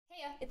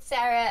It's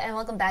Sarah and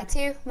welcome back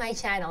to my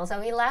channel. So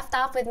we left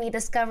off with me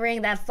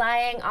discovering that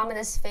flying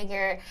ominous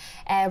figure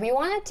and we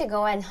wanted to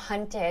go and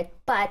hunt it,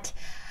 but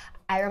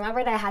I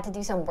remembered I had to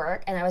do some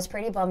work and I was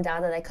pretty bummed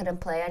out that I couldn't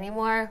play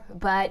anymore.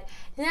 But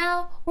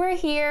now we're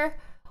here,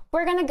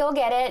 we're gonna go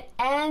get it,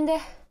 and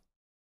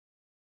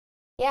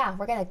yeah,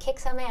 we're gonna kick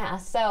some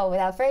ass. So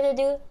without further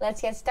ado,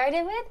 let's get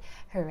started with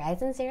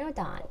Horizon Zero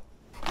Dawn.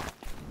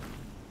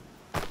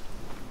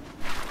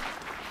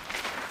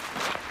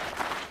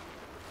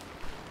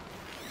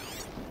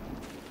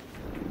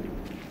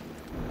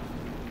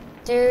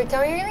 Dude,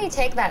 can we really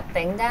take that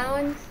thing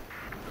down?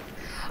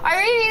 Are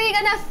we really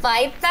gonna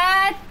fight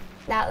that?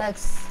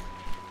 That's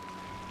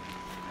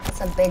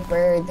a big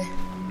bird.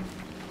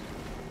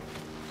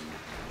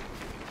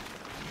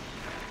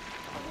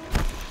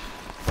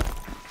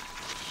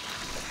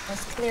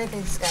 Let's clear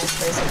these guys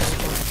first and then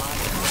kill the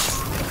bodies.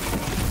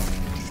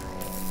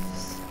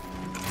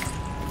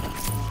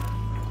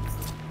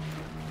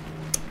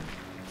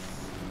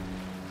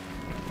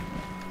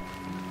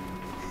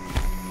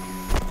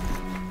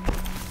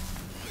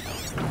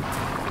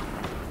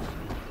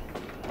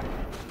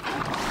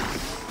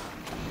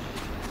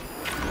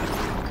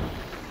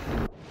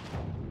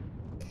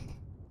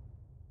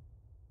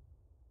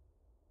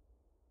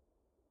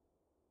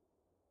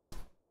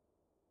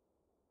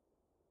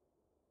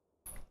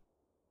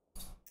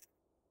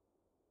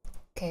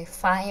 Okay,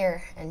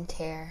 fire and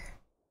tear.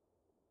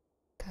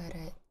 Got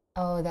it.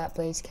 Oh, that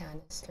blaze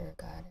canister.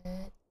 Got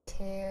it.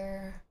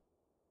 Tear.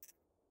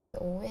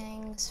 The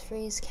wings.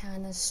 Freeze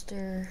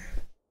canister.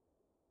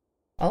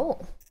 Oh.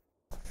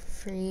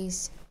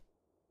 Freeze.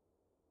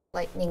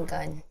 Lightning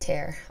gun.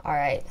 Tear.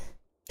 Alright.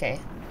 Okay.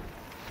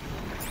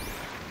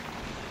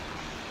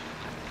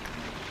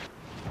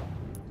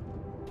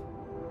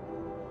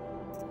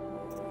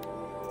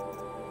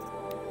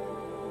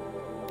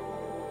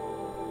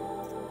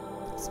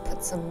 Let's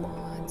put some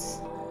mods.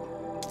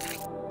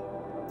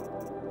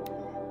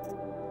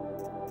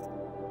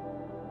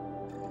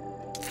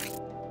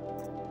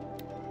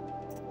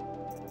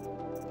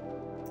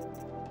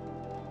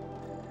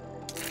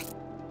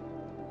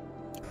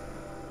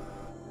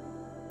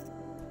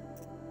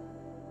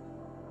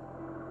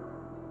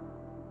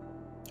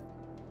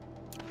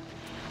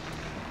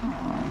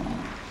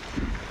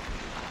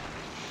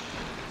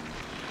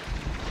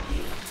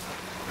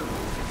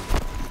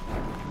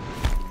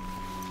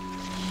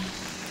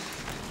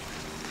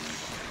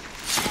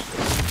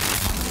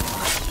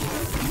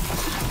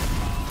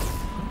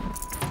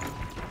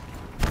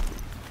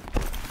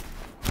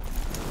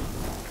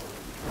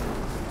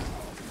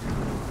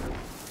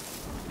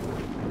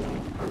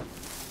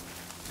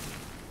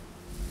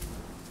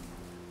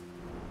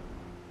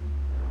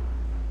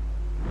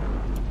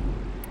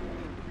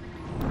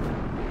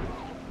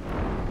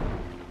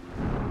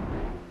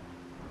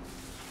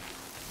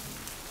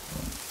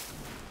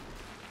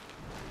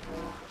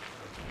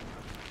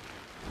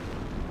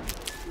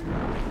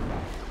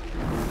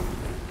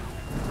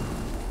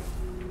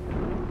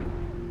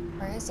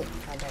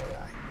 Oh, there we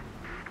are.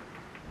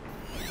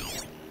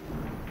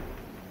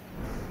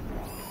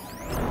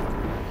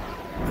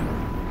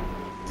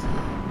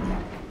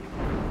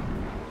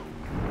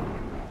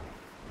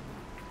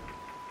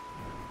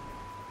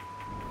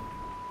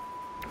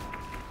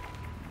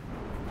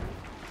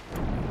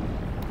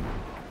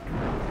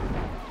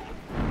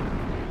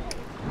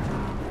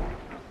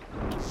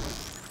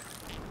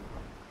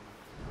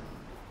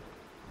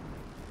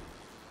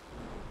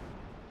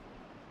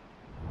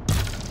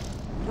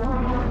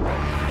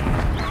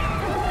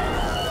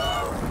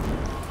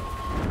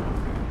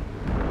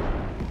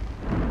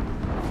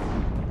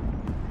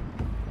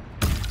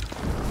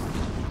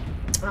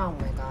 Oh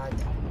my god.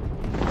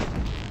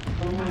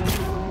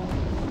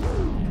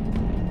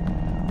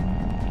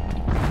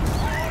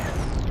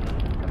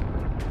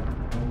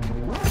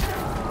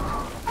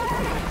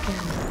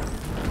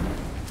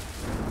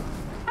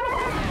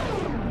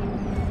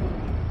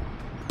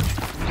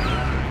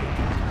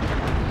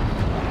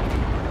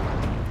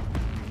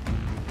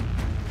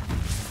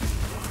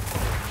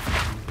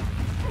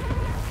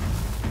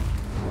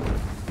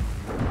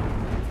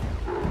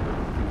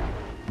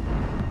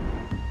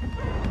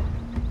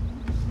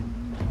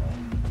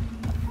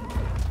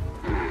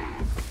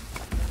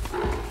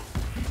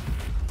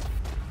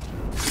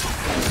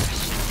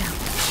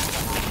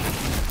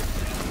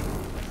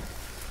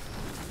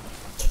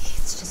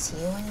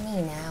 You and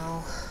me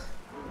now.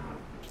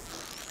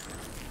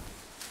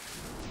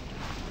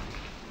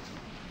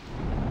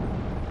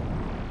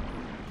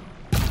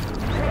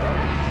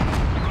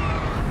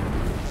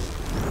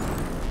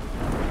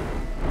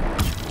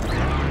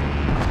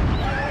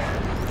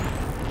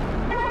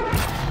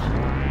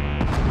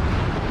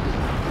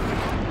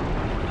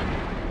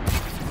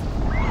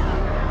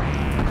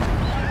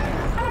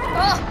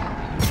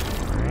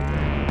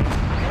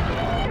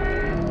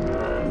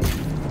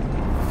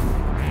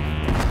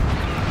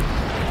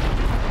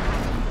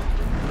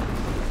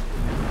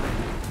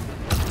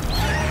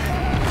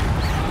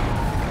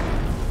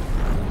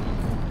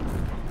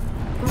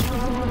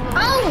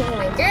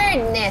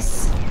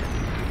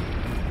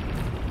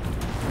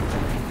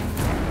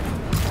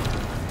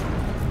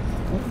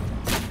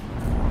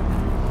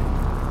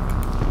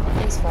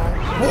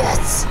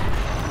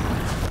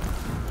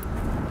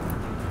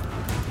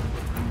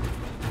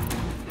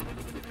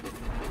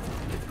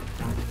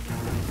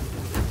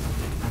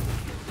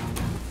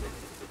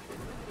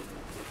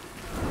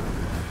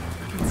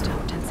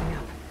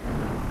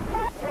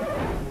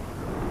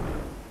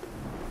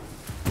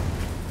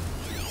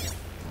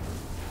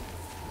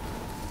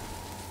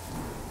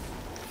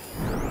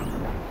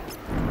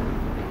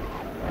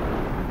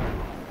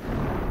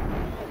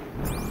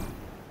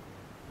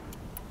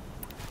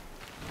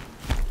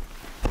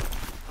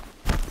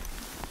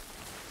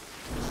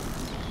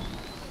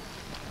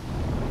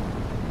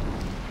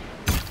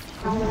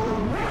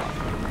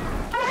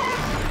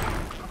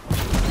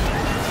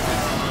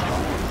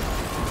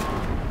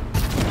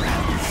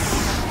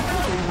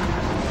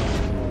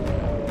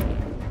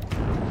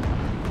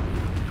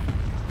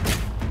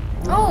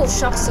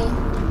 Shoxy.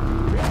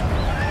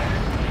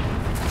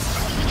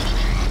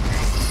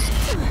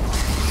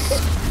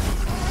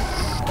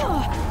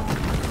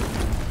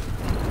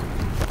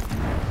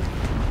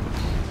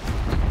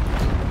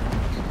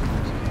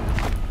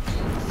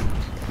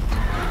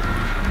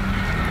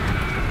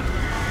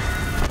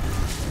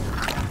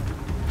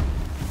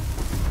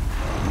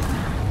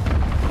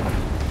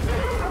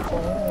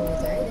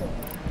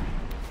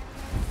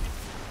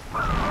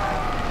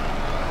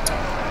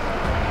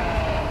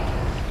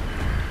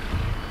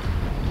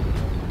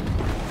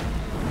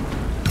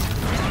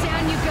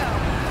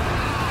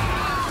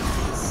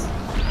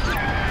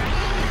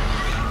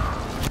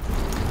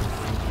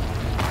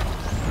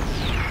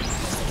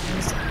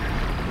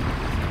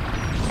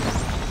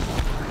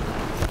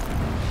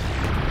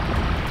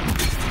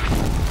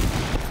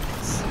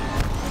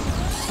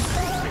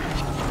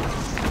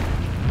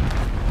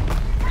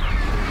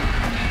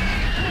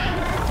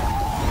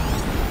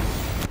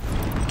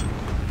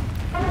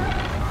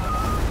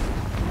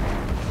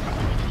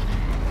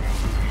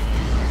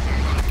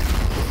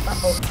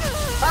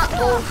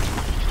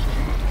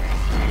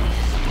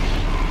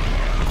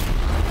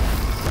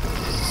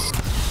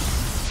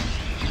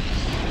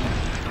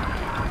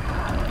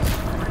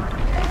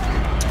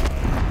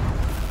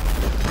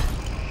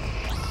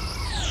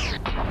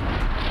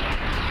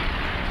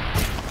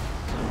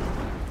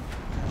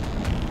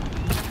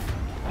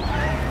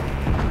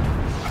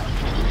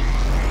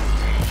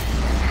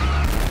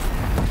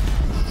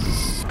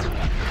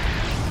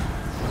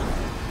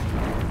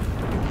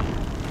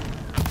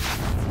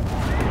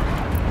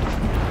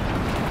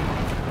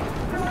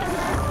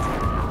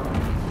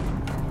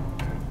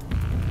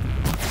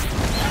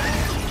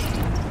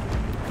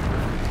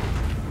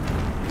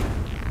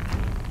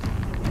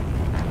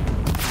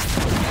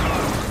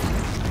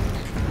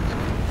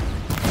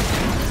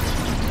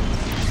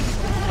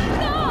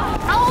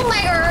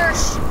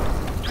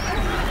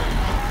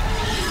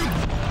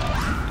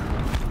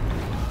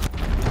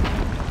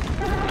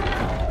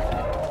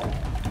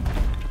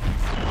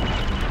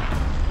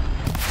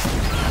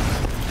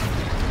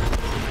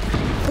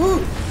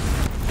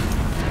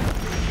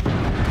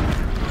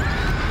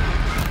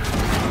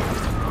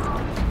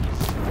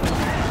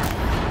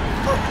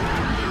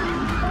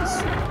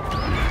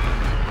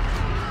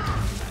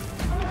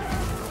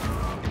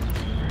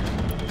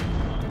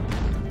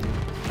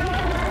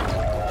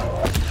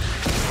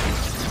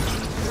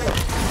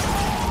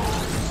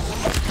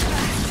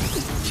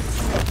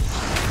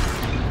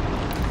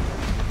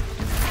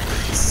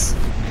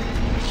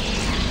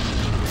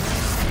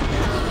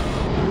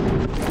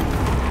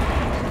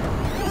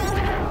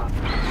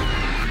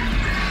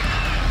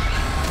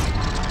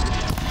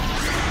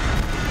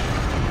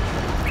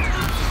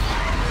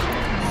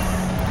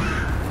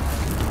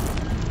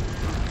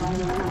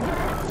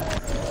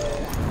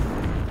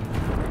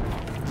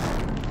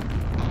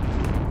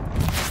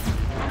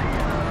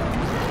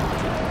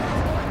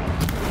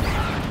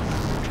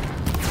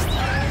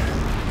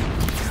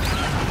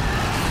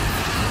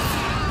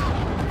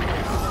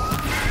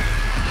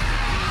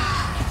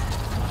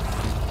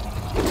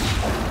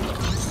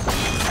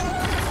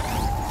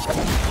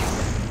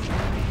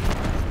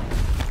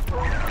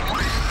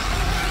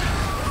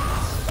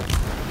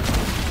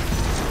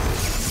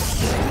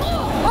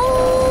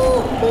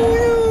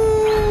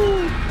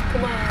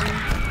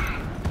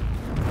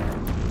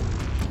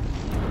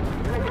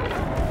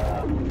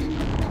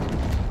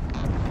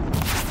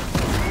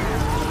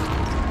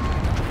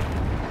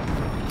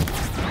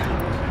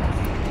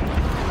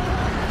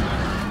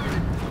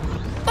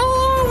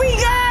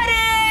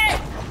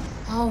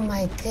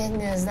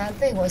 Goodness, that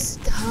thing was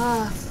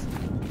tough.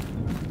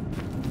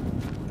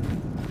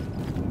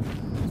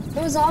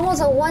 It was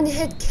almost a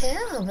one-hit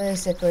kill,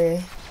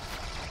 basically.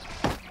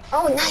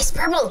 Oh, nice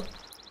purple!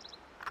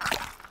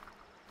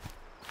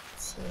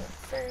 Let's see it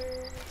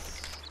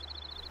first.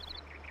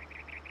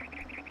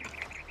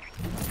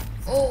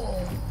 Oh,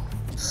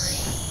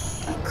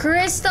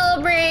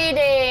 crystal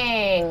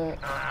breeding!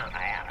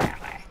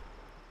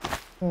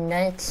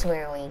 That's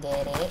where we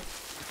get it.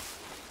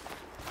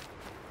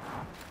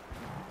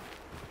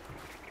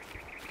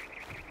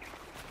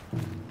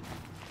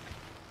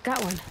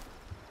 Got one.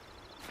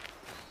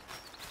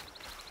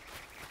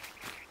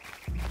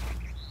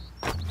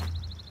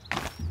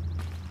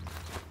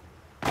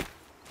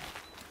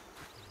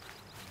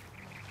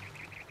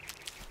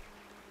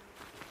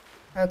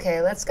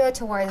 Okay, let's go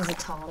towards the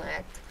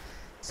Tallneck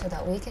so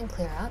that we can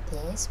clear up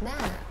this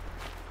map.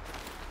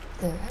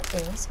 Clear up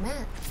this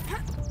map.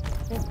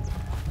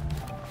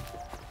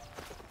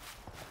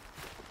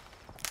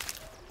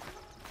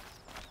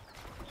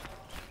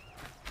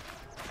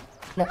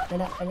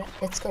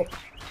 Let's go.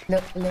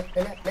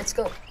 Let's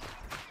go.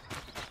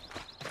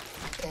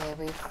 Okay,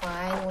 we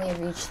finally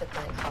reached the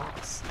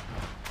Glinthawks.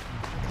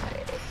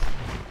 Okay.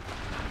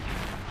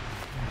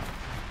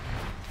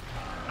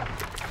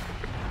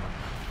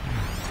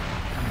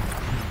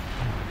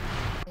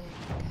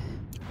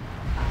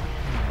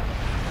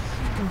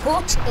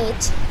 Got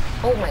it.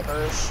 Oh my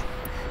gosh.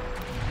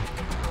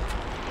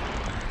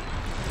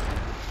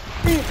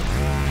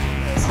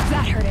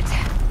 That hurt it.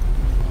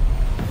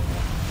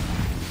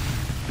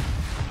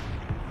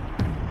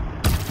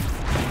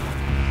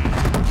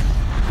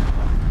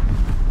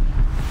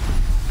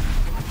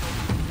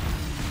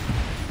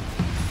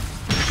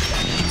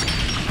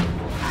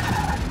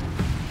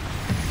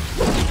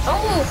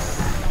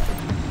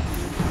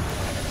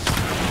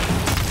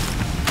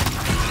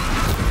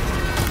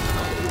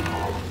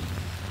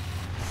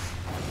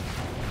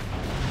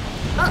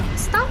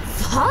 Stop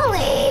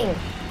falling!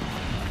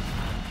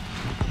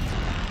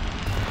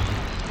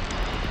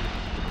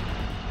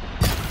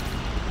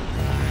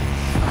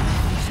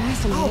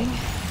 Fascinating.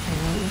 They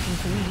weren't looking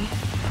for me.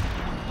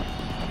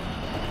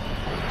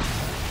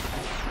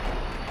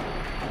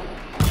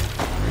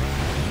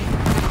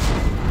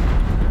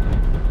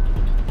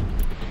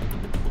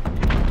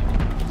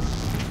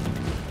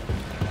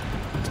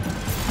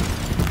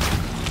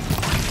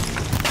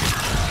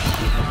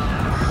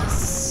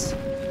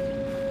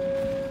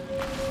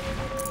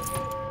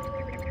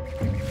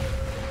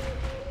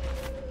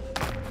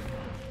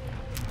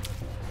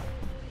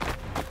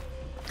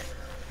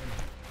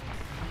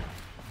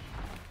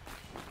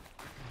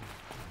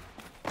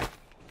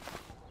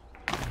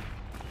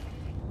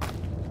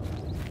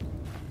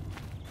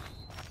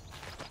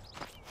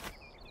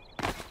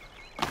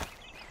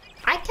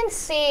 I can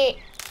see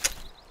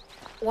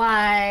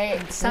why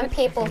some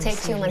people take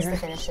 2 months to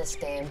finish this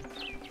game,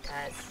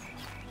 because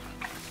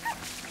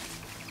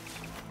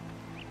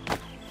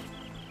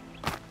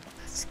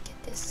let's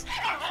get this.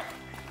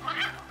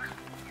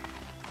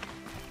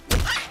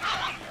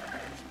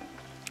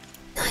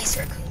 Nice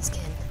raccoon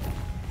skin.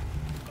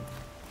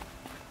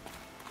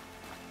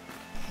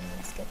 Okay,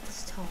 let's get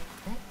this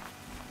Tallneck.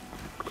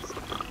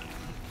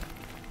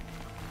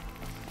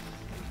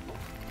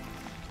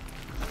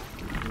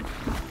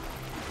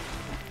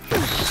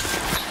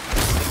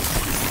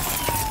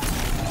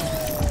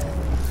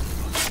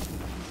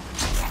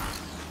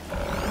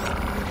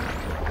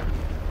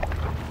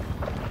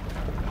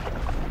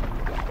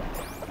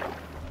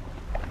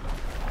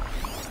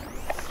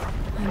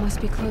 I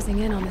must be closing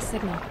in on the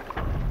signal.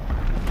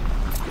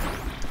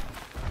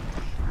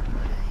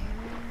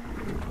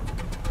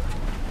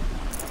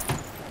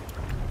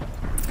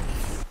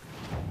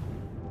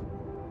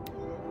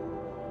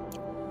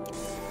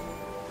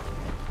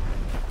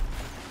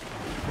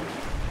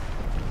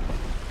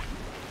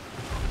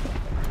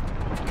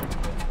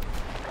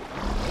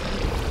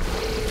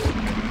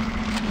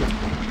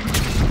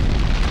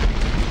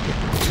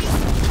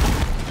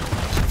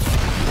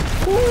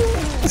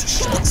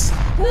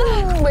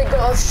 Oh my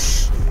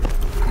gosh.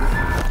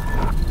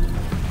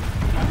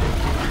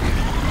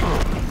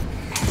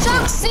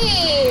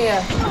 Shoxy!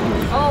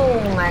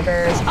 Oh my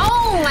gosh.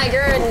 Oh my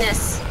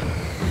goodness.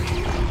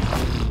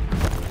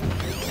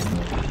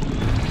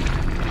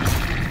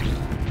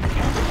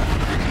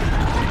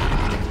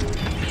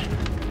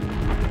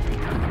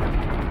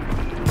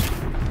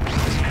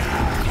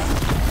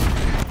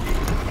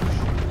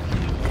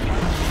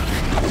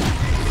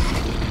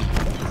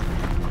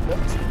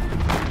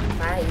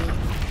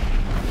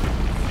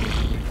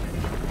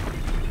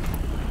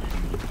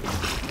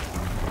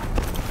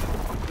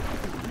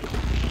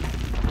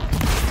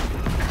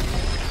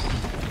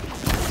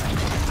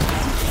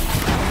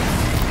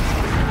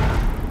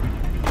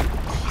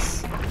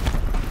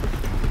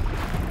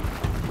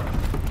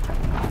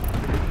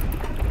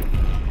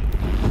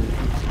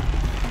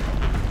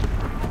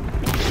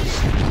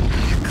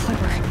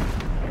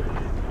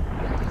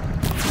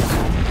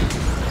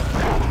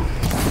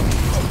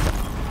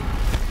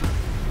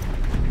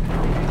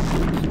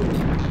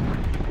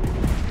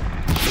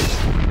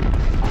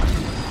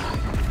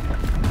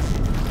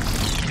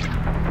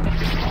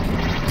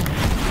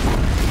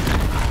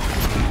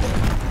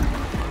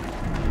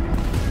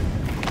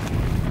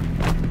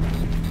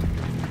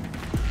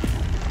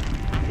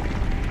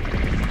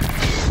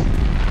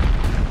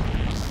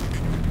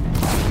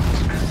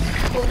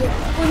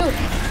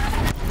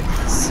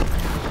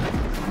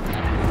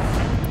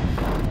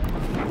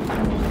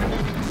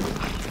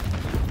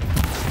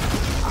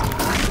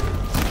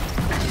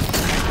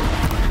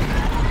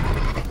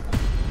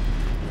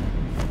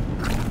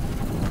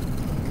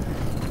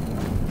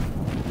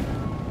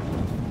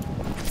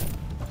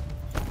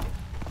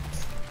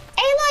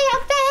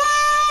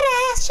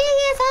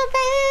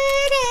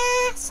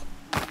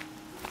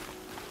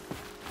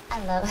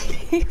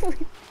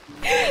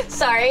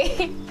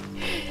 Sorry.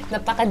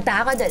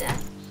 Napakanta ako dun ah.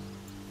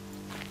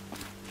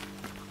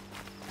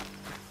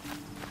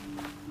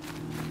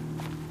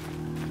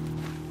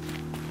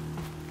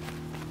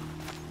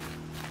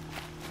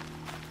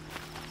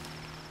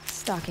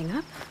 Stocking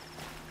up.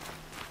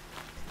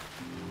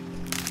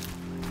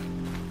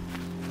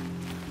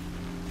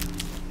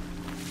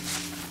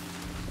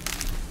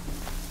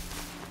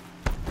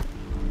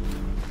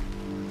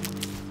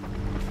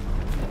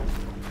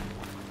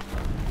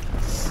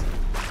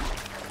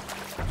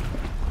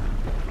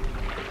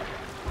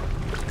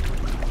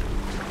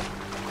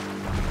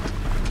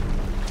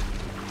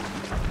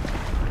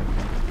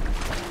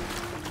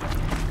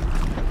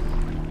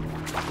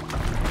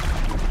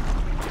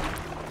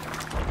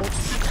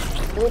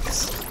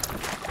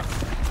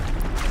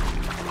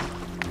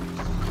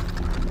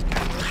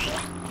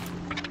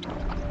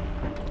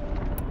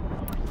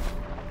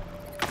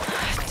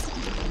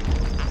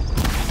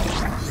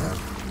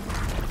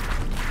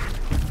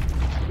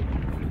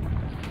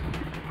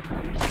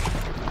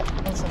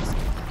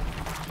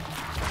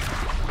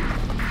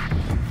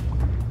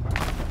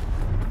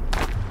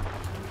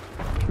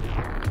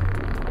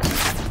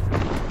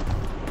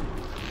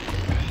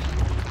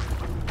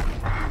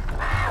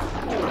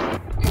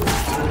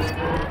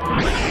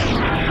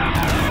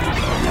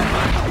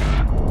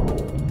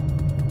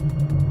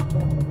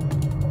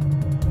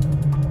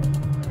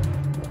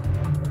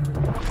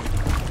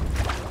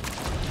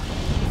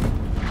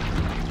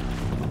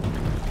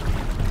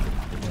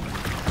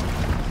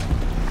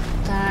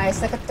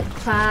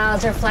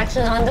 cloud's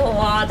reflection on the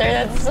water.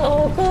 That's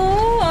so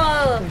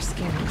cool. They're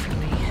scaring for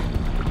me.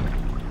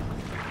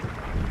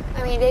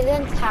 I mean, they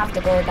didn't have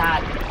to go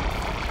that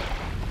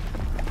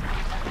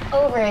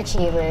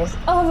overachievers.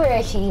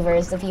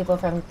 Overachievers, the people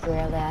from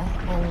Gorilla,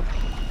 and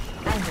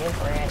I'm here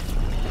for it.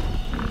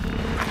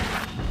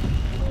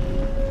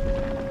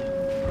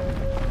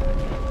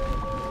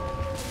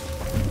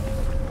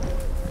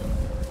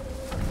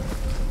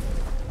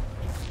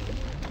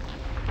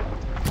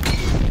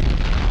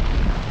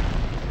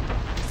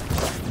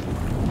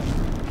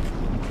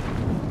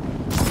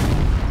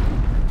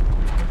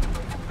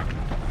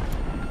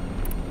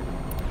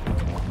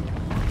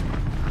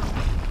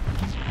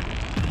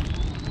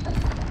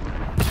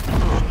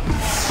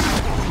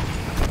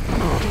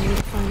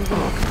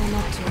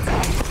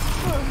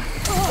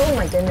 Oh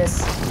my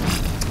goodness.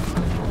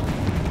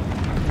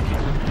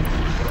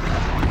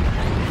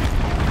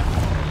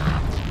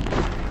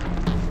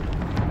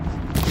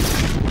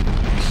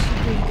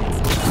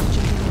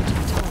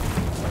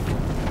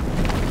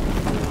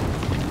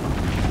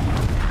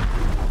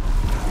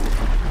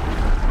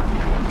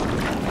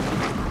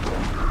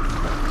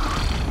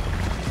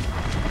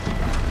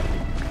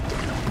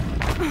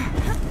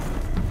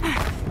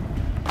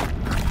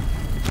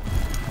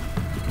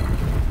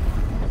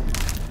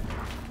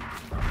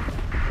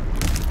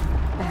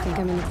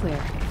 I'm in the clear.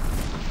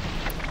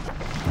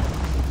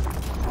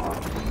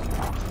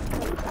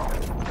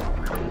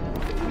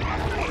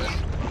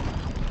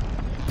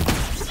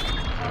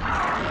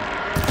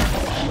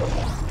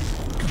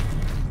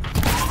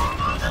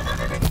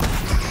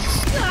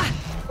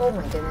 Oh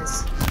my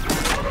goodness.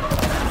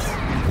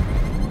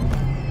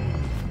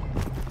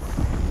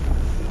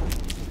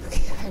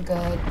 Okay, we're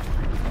good.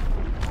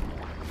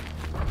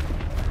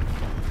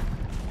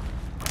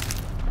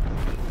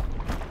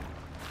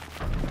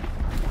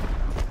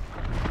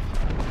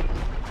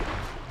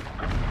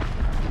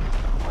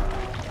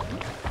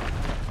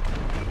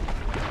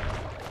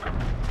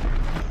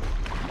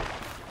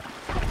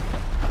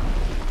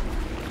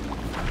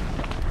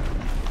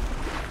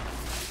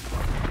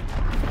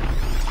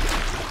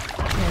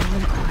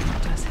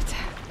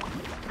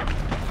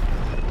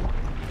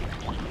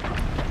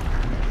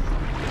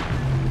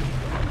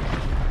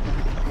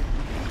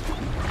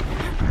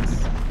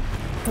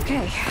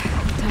 Okay,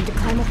 time to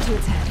climb up to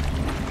its head.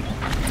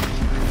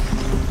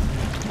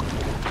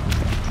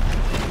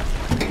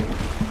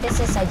 This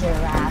is a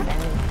giraffe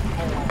and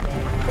I love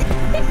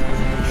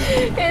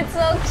it. It's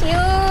so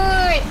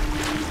cute!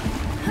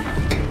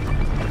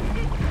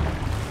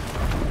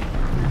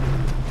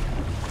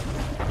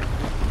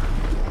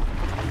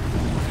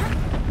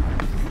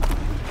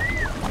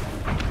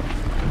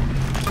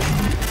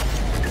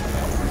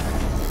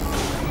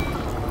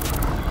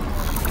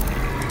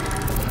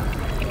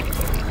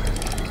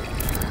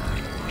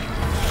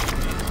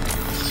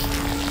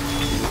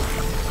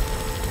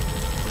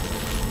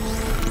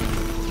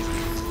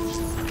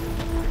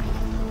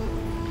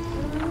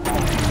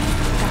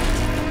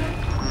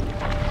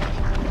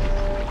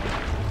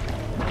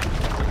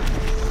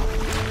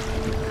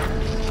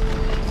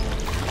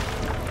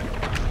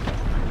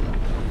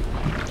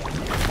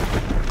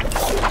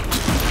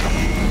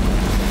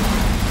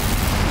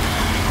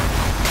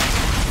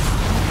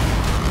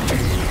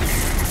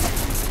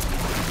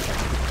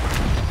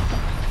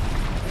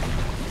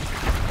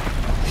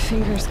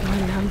 Fingers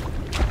going numb.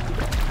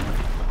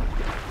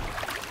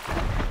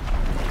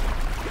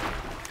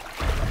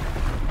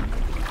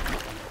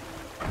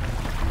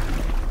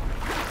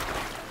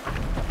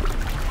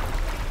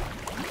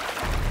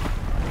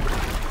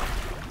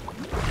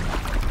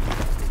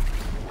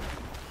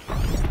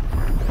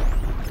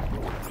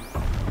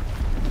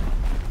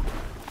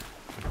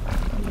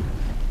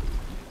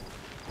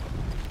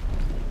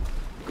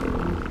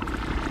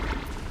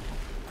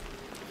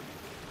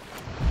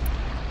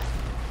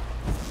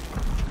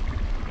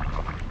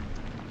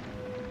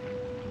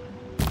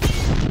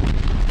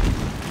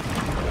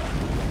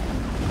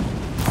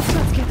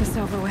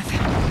 Over with.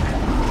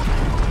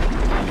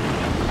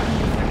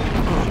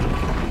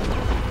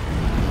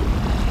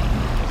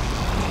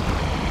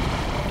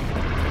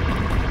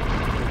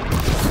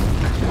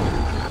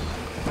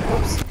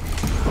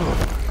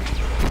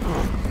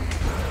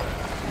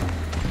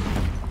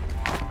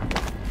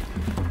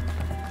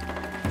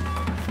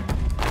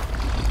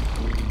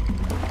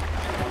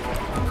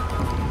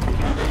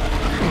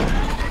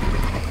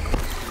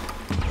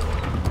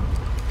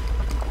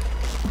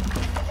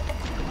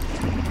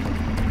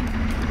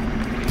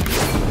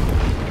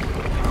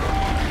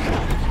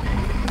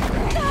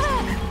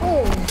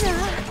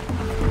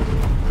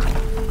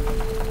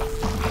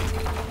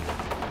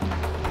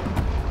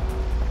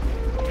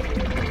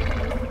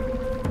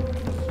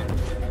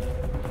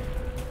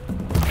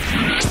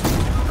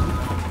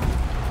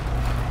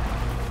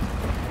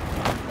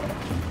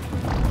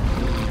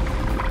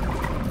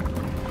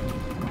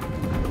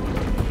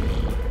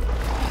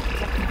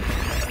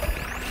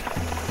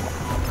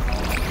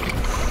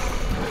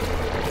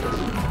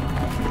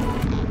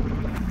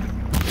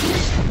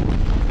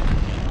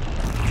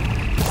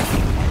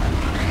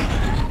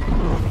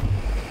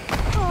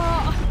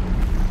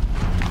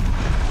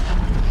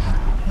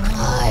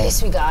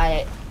 Nice, we got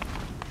it.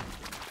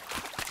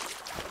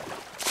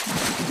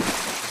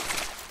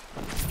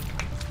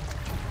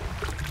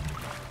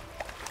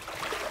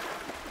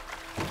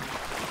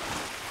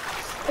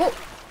 Oh!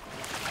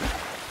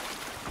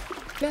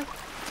 No.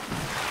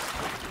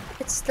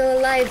 It's still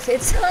alive.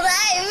 It's still alive!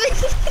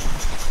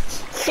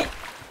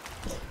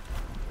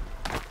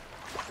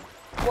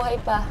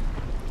 Wiper.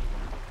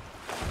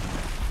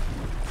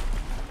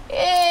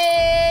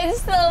 It's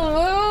still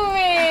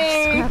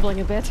moving! Scrabbling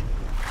a bit.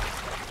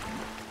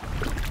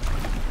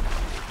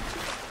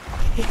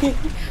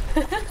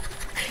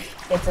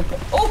 It's a...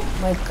 Oh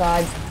my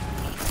god.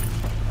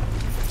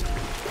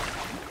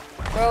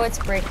 Bro, it's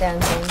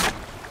breakdancing.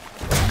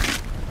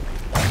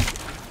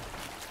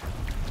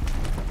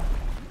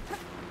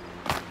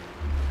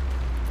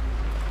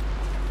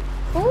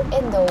 Who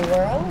in the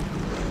world?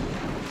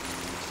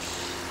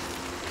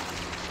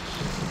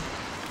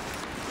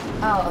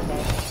 Oh,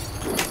 okay.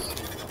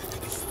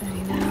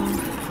 Steady now.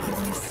 Give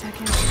me a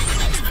second.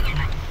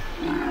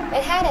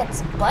 It had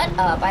its butt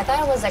up. I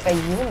thought it was like a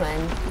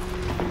human.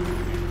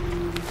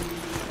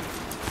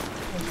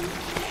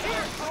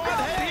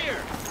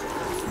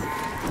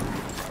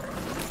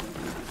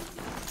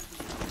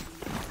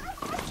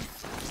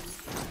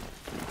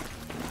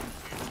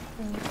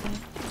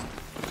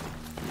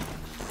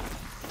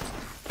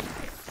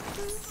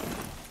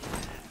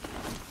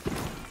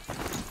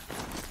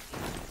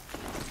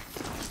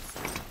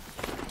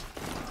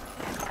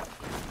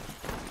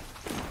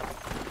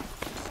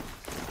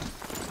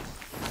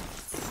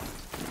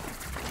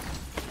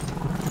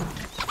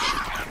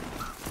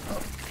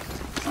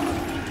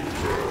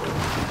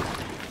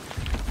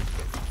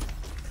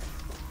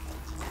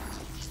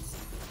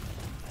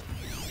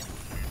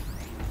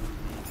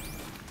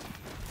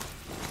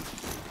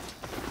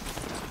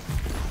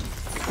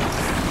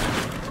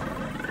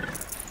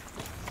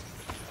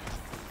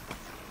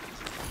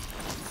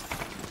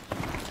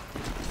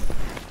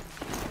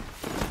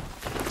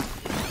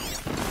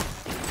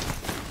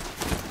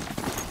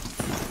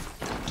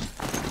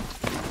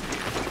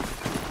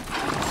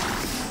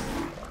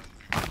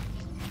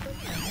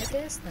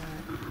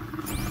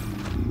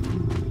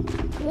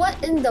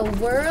 What in the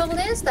world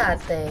is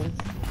that thing?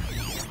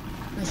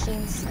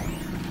 Machine sight.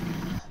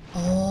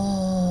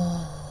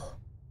 Oh.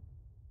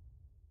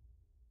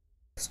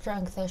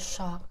 Strength is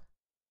shock.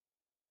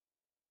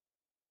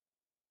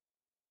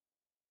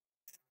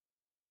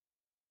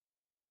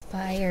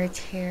 Fire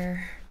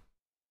chair.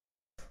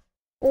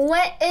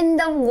 What in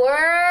the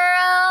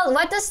world?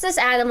 What does this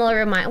animal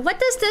remind? What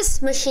does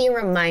this machine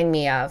remind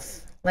me of?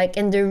 Like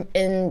in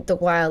the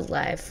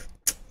wildlife.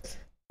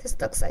 This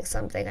looks like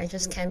something I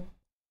just can't.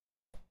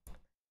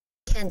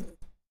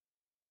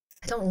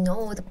 I don't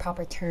know the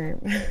proper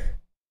term.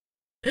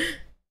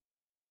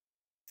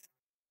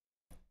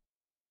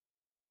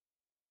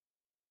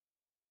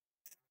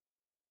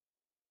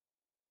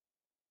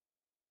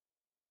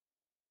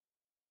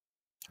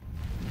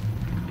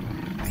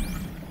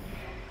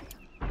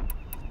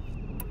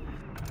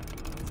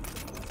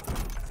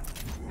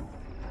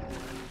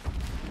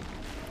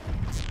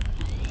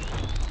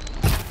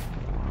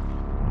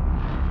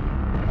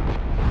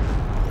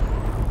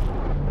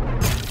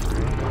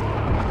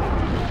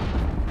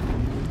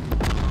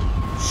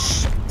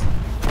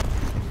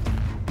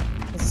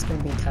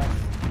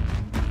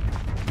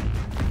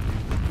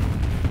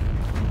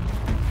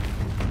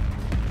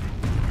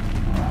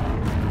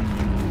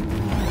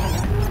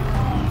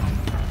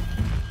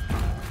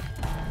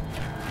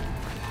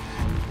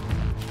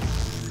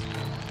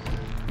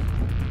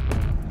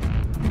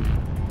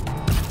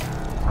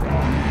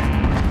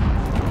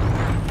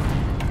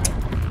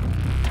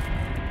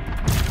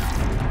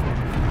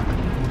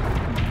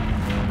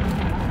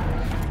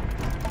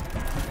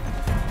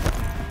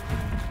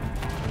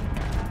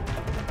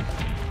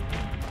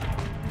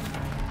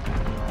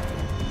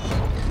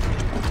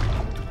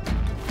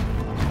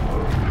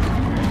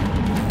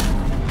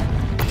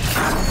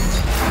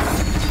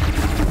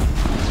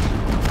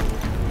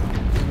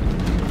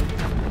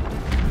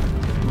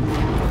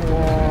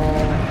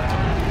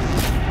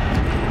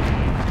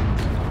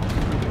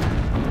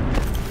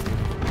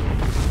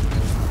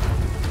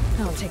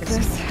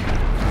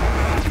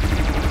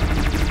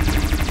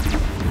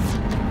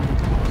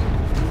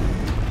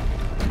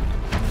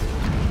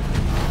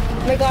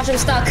 Gosh, I'm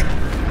stuck.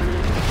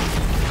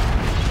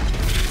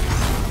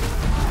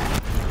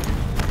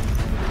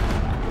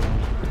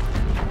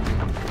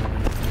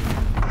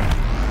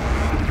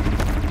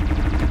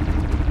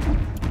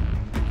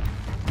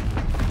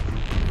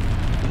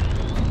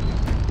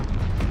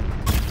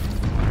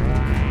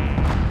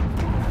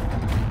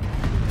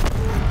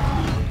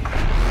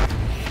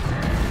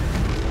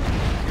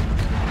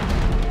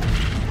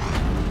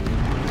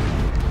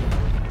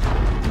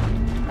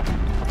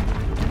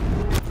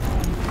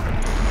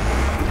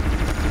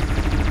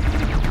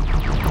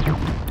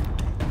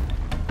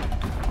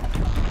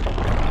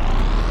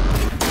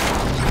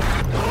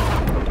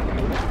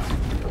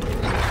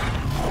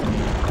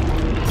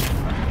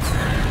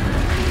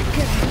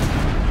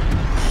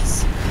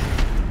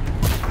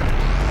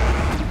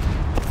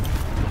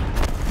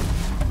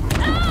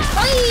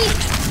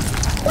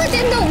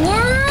 What in the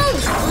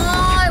world?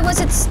 Oh, it was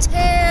its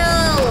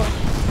tail.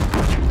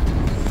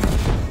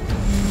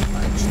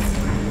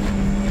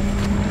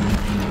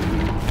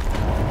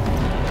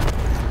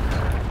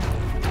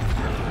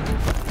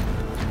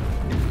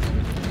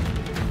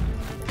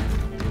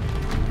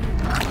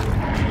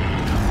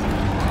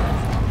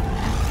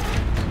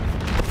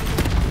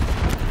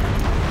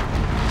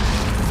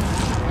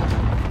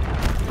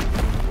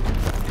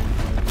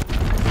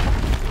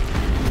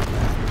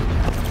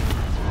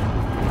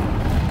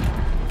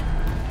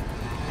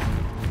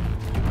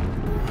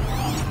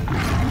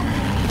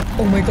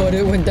 Oh my god,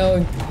 it went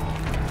down.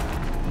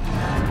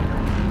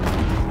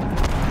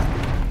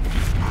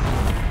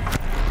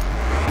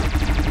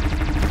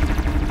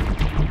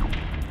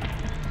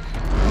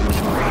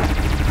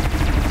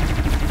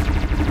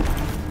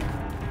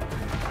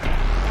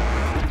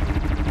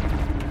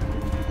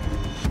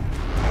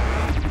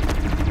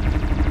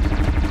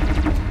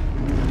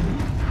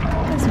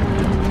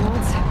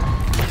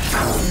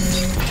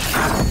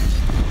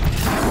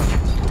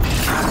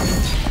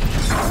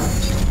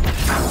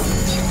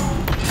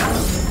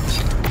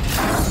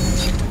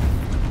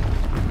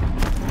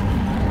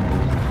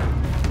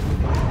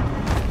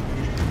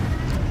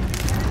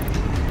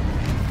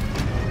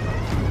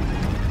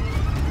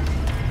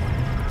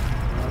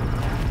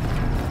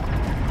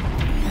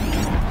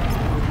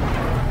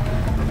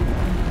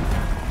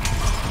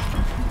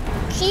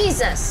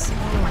 Jesus!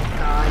 Oh my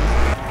god.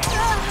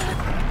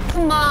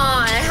 Come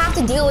on, I have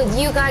to deal with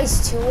you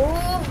guys too.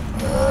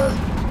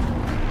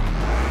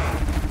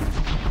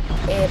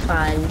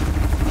 Epan.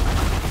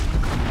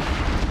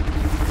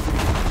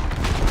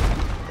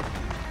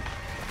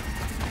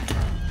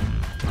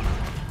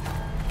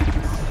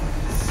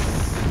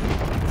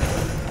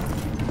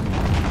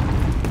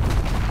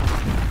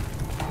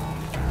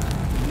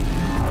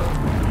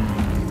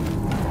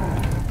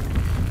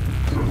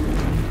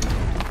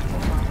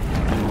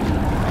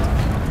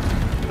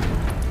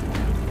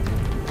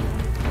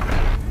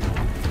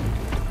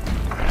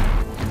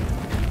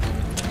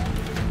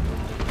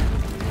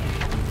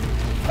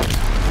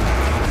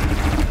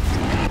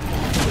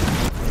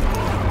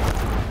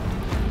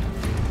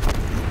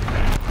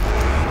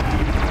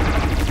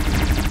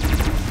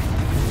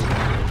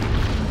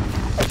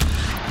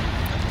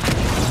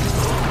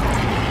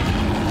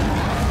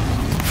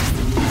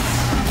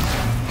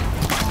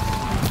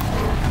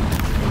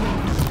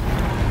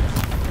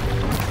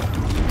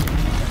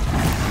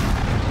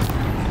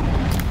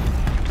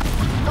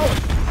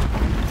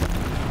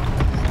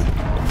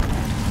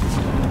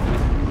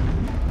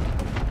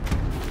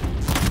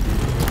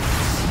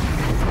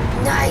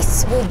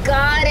 We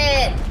got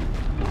it!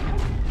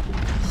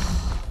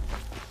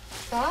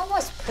 That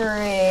was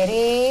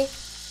pretty.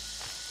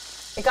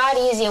 It got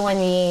easier when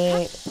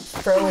we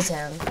froze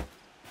him.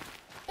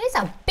 He's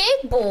a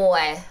big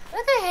boy.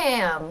 Look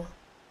at him.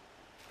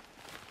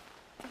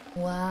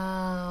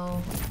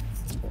 Wow.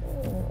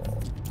 Ooh.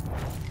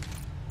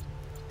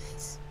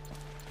 Nice.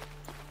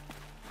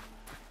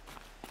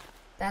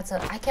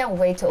 I can't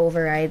wait to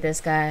override this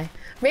guy.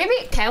 Maybe,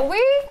 can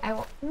we?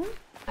 I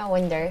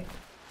wonder.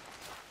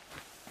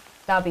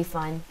 That'll be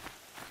fun.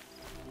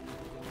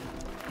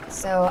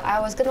 So I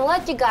was gonna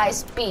let you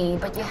guys be,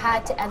 but you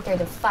had to enter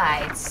the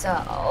fight,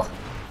 so...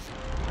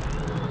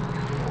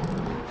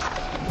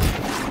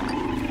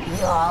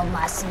 You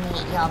must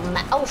meet your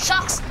oh,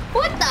 shucks!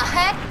 What the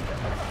heck?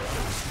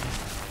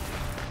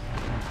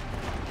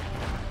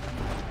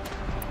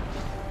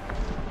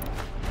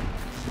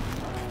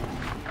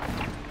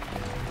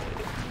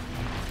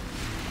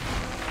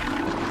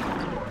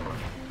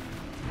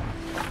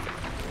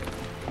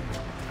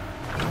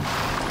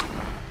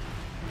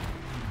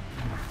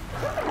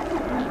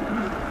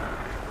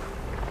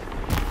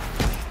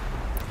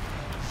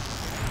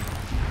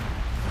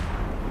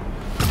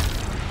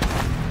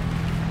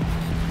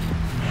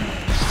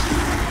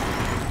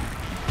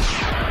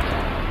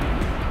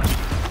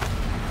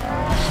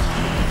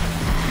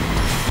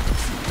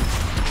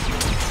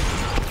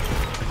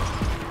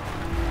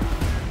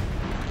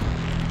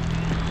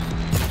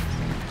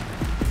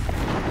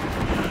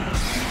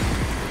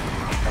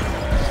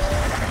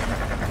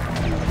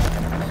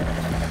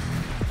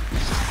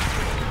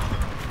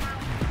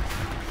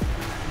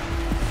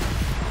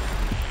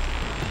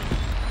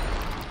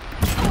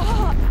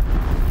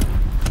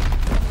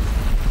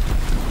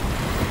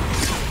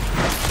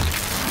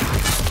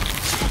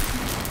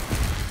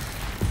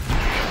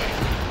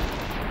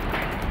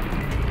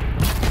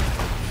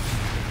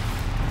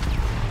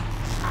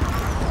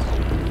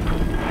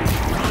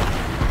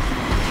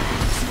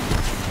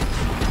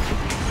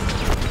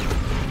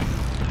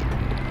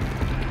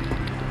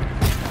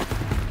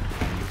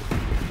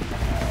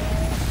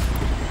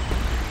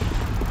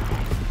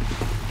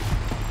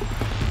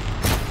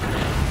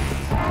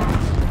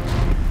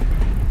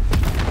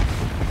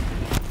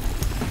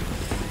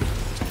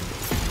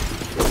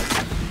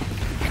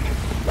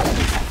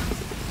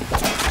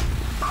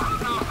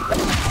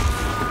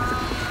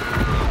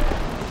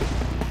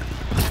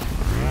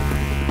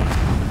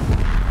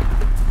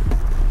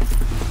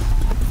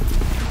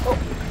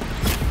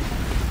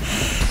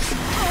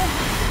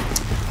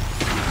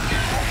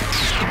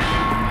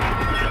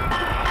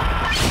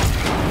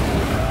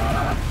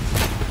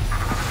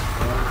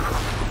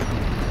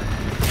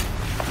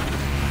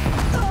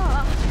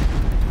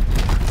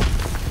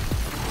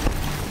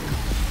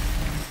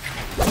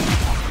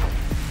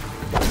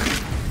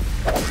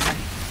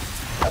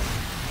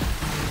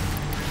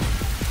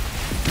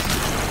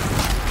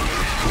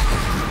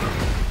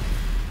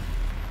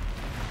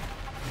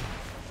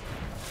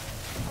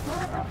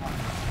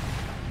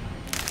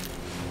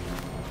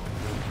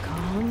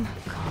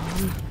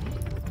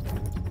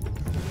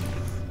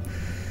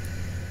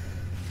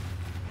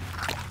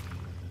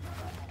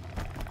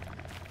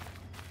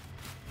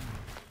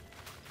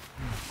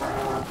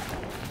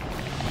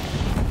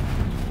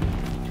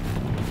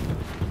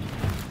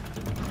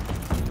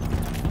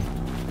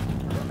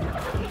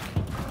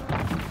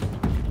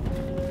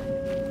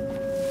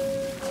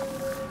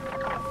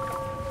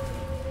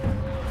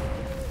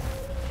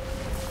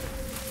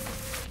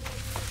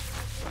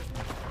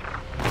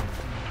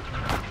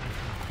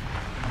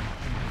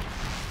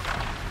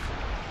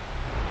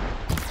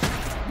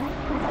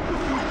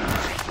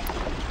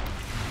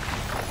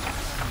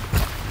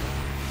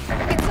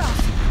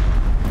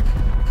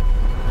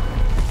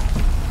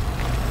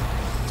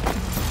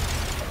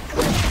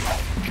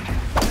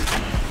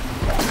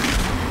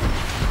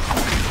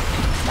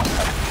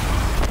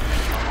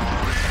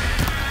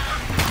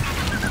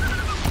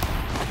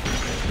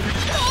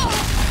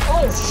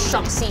 Oh,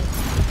 shucksy.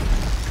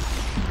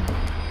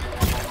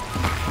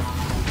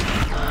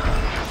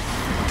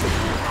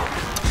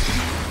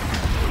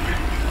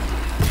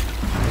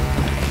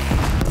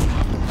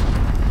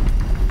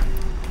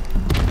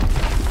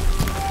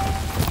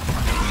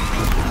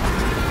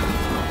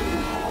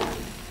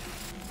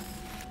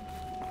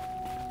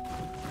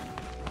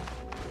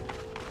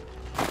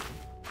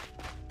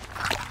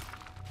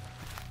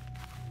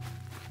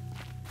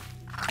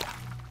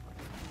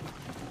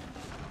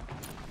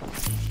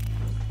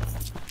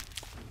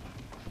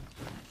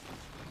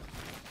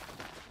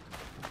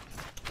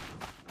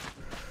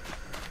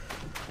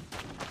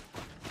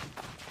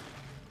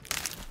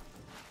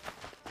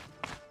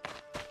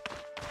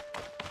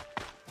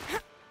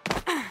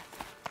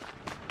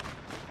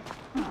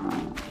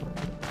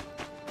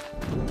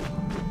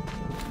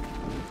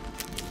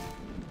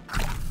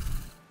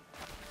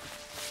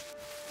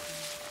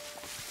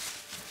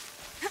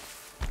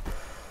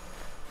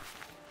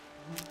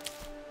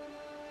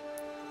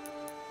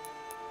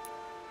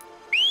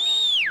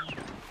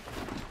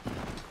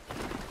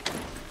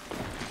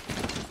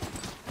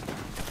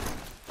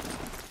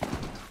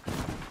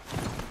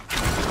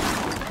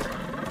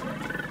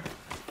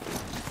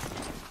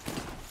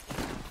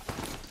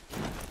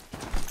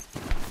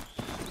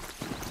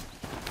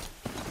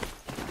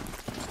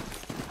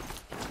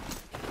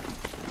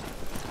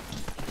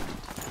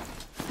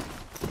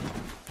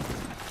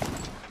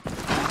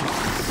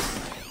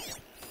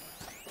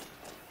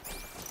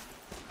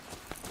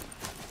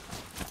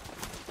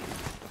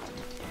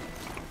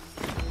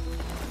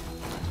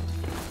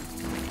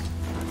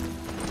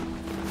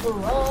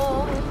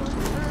 Whoa.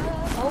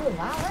 Oh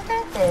wow, look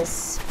at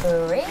this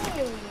bridge.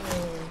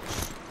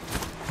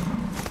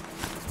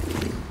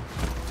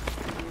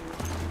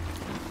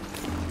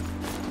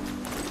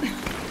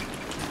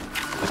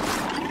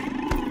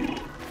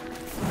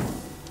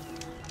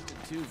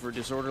 Two for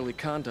disorderly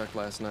conduct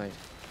last night.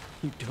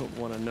 You don't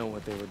want to know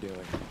what they were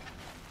doing.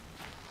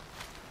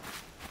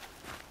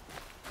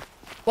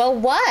 Well,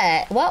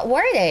 what? What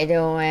were they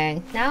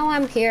doing? Now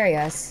I'm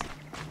curious.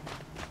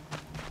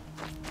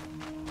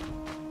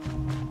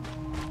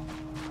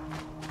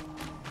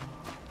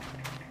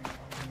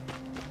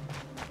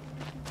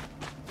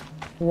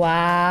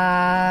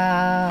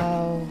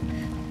 Wow.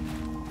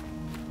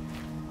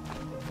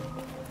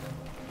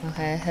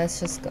 Okay, let's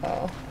just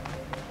go.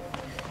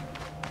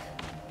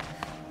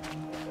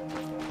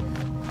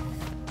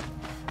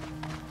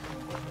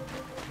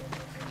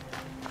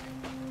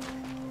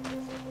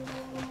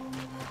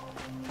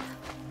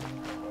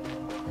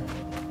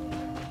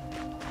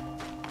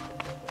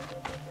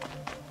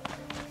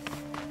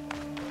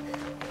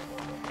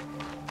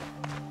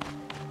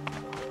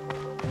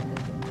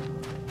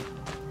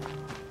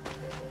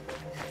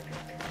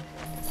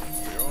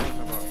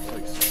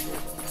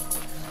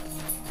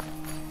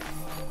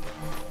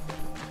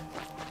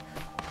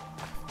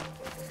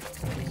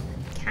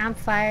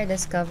 Campfire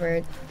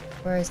discovered.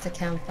 Where is the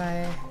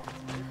campfire?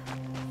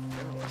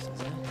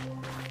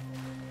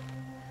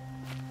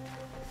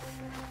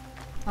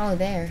 Oh,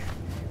 there.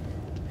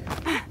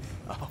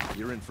 Oh,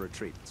 you're in for a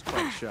treat. It's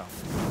quite a show.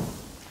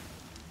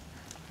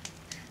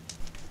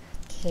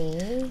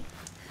 Okay.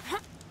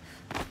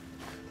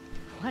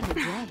 What a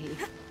day.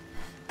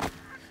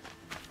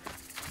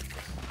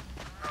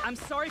 I'm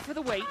sorry for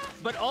the wait,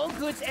 but all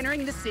goods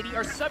entering the city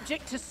are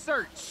subject to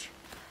search.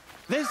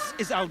 This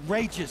is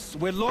outrageous.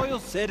 We're loyal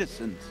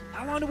citizens.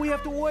 How long do we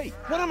have to wait?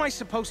 What am I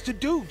supposed to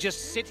do?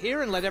 Just sit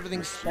here and let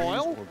everything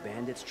spoil? Or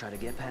bandits try to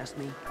get past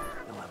me?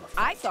 They'll have a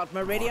I thought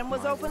Meridian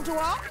was open to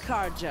all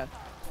Karja.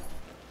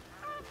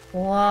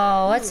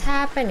 Whoa, what's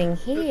happening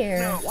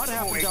here? What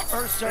happened to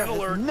Ursa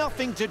has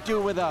nothing to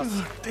do with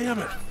us. Damn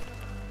it.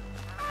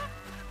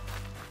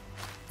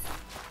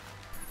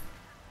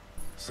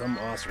 Some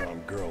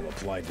Osram girl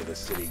applied to the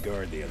city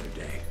guard the other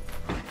day.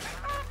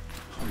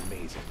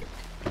 Amazing.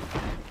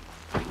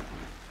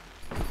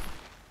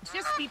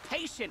 Just be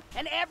patient,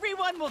 and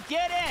everyone will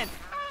get in.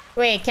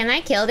 Wait, can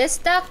I kill this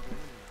stuff?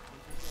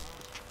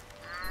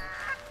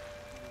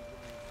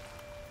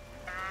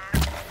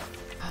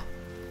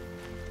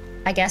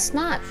 I guess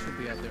not. Should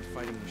be out there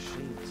fighting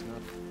machines,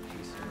 not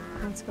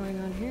pacing. What's going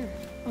on here?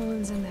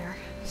 Olin's in there,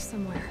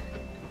 somewhere.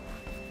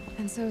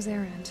 And so's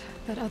Eren,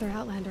 that other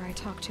Outlander I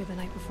talked to the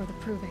night before the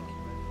proving.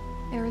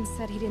 Eren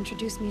said he'd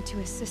introduce me to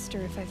his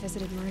sister if I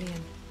visited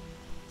Meridian.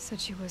 Said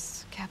she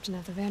was captain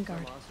of the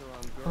Vanguard.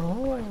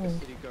 Oh.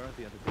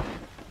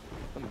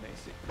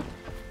 Amazing.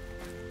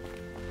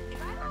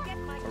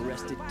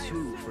 arrested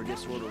 2 for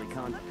disorderly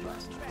conduct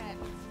last night.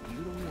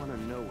 You don't want to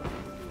know what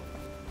I'm doing.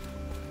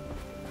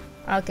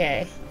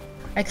 Okay.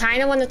 I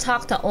kind of want to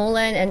talk to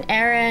Olin and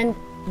Eren,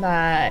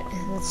 but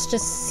let's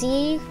just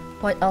see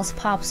what else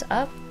pops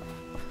up.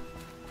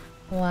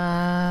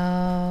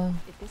 Wow.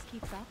 If this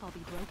keeps up, I'll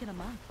be broke in a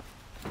month.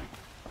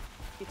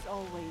 It's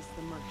always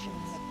the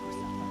merchants who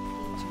suffer.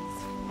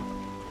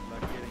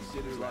 Not getting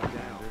cities locked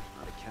down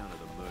on account of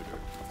the murder.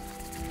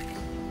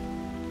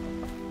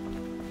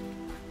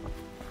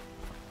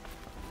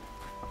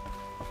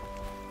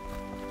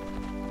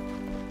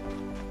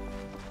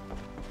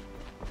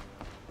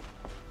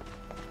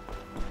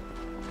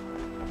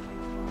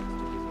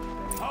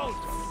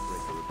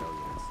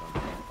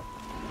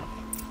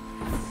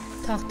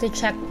 Talk to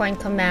checkpoint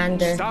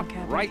commander. Stop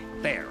right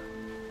there.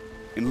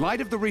 In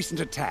light of the recent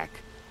attack,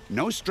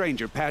 no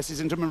stranger passes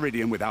into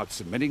Meridian without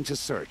submitting to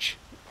search.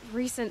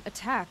 Recent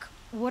attack?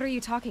 What are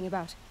you talking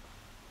about?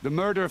 The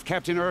murder of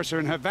Captain Ursa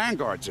and her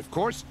vanguards, of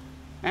course.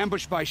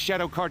 Ambushed by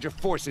Shadow Carja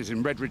forces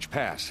in Red Ridge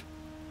Pass.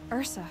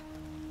 Ursa?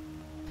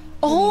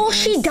 Oh,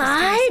 she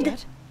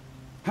died?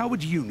 How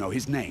would you know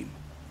his name?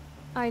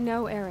 I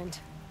know Eren.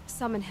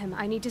 Summon him.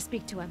 I need to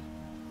speak to him.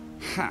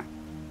 Ha!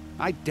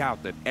 I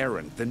doubt that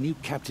Eren, the new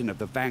captain of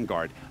the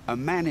Vanguard, a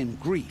man in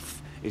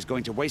grief, is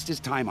going to waste his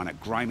time on a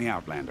grimy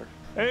outlander.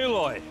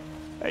 Aloy!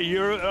 Hey,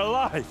 you're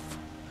alive!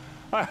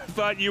 I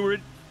thought you were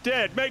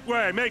dead. Make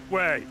way, make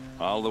way!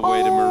 All the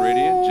way to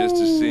Meridian just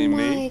to see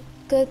me? Oh my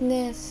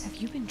goodness. Have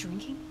you been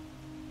drinking?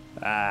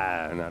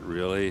 Ah, not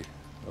really.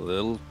 A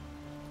little.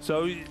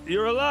 So,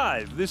 you're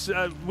alive.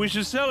 We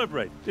should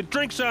celebrate. The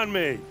drink's on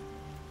me.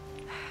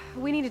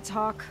 We need to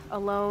talk,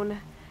 alone,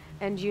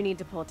 and you need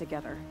to pull it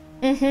together.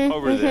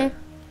 Over there.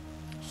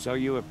 So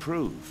you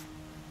approve?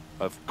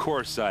 Of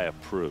course I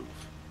approve.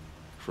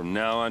 From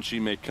now on, she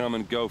may come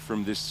and go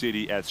from this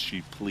city as she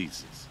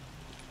pleases.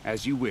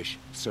 As you wish,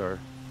 sir.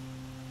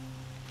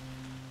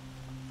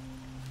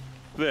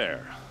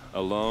 There.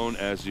 Alone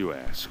as you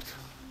asked.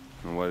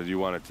 And what did you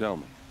want to tell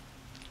me?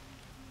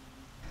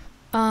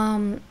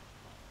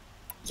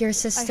 Your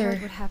sister. I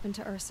heard what happened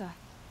to Ursa.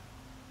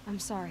 I'm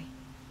sorry.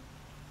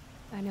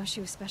 I know she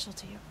was special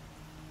to you.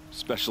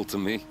 Special to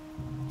me?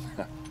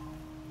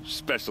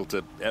 Special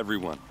to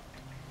everyone.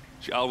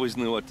 She always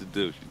knew what to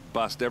do. She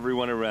bossed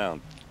everyone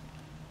around.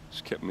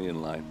 She kept me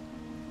in line.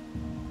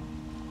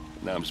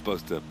 Now I'm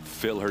supposed to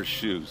fill her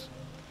shoes.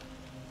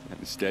 And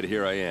instead,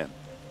 here I am,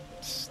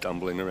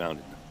 stumbling around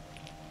in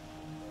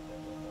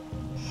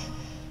them.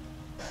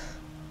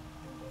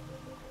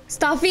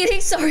 Stop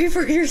feeling sorry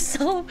for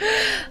yourself.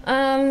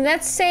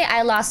 Let's say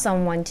I lost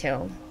someone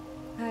too.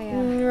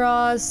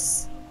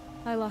 Ross.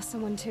 I lost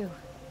someone too.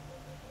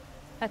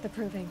 At the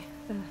proving,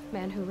 the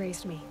man who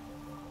raised me.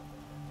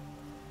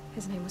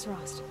 His name was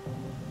Rost.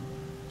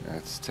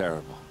 That's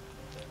terrible.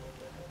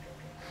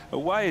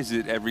 Why is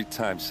it every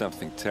time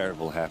something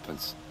terrible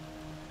happens,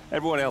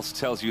 everyone else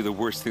tells you the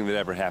worst thing that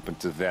ever happened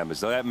to them,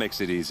 as though that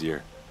makes it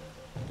easier?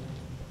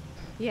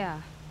 Yeah,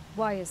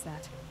 why is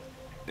that?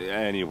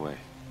 Anyway,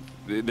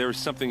 there was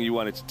something you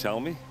wanted to tell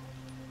me?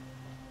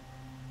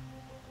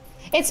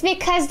 It's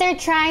because they're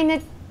trying to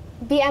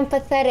be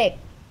empathetic,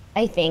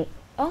 I think.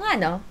 Oh, I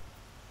know.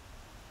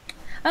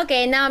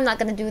 Okay, now I'm not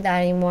gonna do that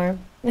anymore.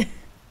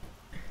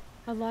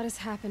 A lot has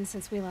happened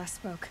since we last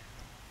spoke.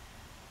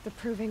 The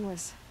proving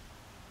was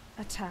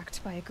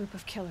attacked by a group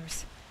of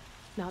killers.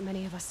 Not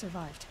many of us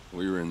survived.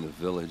 We were in the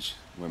village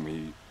when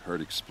we heard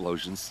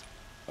explosions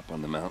up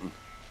on the mountain.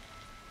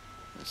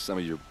 Some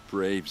of your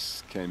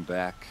braves came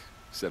back,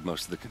 said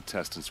most of the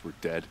contestants were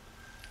dead.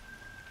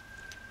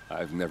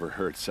 I've never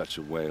heard such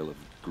a wail of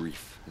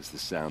grief as the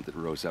sound that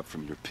rose up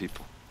from your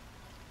people.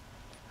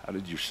 How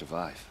did you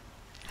survive?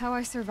 How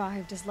I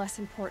survived is less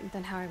important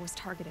than how I was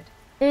targeted.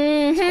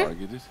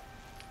 Targeted?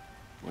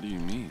 What do you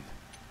mean?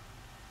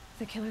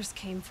 The killers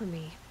came for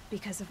me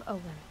because of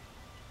Olin.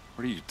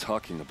 What are you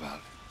talking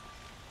about?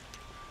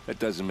 That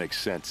doesn't make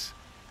sense.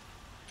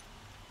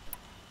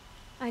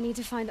 I need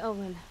to find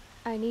Olin.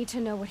 I need to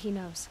know what he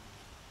knows.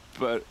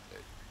 But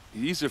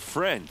he's a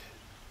friend.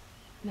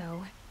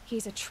 No,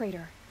 he's a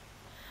traitor.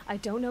 I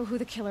don't know who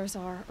the killers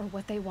are or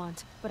what they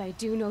want, but I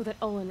do know that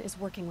Olin is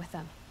working with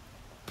them.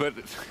 But,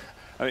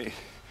 I mean,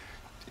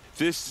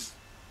 this...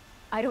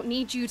 I don't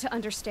need you to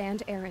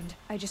understand, Eren.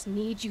 I just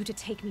need you to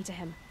take me to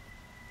him.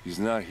 He's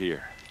not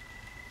here.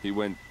 He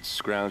went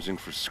scrounging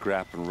for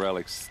scrap and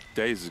relics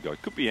days ago.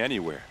 It could be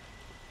anywhere.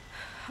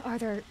 Are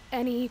there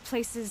any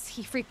places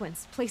he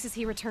frequents, places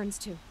he returns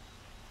to?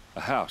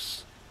 A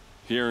house.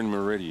 Here in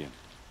Meridian.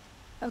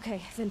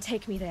 Okay, then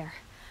take me there.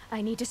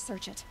 I need to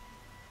search it.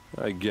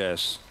 I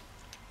guess.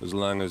 As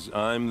long as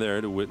I'm there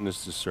to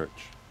witness the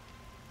search.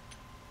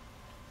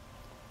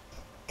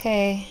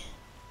 Okay.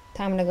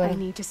 Time to go. I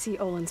need to see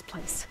Olin's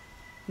place.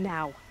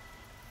 Now.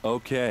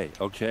 Okay.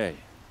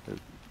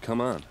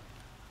 Come on.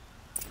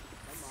 That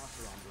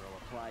Monsteron girl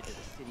applied to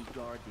the city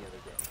guard the other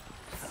day.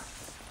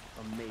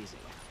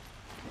 Amazing.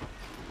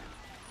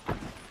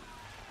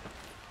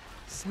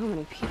 So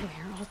many people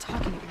here, all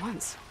talking at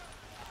once.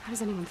 How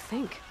does anyone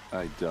think?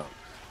 I don't.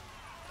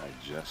 I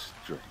just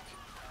drink.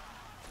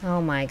 Oh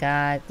my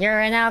god. You're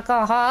an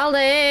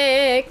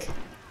alcoholic!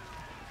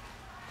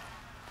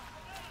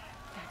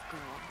 That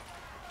girl.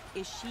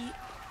 Is she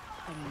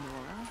a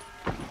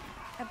Nora?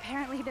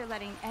 Apparently they're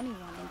letting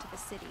anyone into the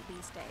city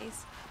these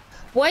days.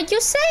 What'd you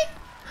say?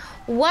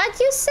 What'd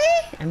you say?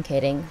 I'm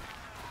kidding.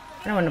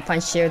 I don't want to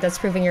punch you. That's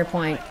proving your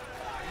point.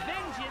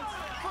 Vengeance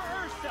for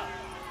Ursa!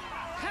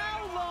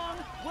 How long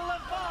will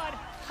Avad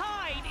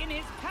hide in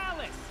his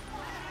palace?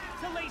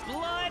 To lay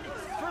blood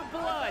for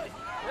blood.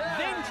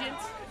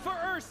 Vengeance for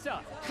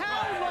Ursa!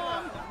 How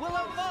long will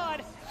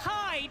Avad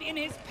hide in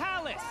his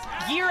palace?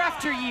 Year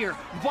after year,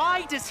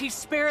 why does he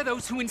spare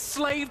those who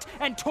enslaved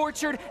and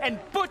tortured and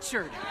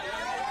butchered?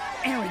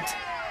 Eren,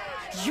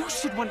 You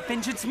should want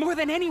vengeance more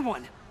than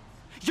anyone.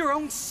 Your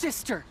own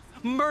sister,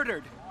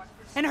 murdered.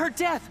 And her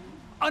death,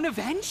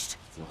 unavenged?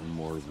 One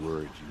more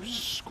word, you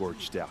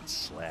scorched out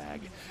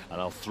slag, and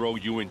I'll throw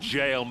you in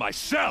jail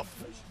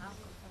myself!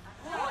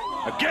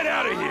 Now get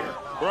out of here,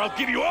 or I'll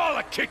give you all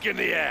a kick in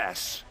the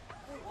ass!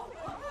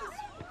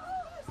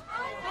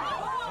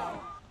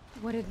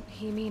 What did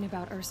he mean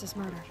about Ursa's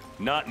murder?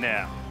 Not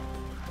now.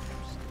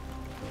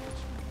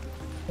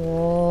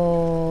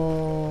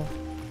 Whoa.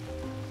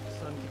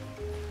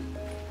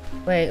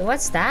 Wait,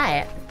 what's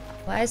that?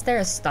 Why is there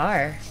a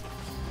star?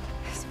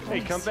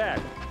 Hey, come back.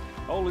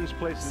 Olin's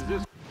place is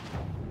this.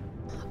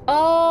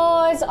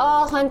 Oh, it's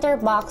all hunter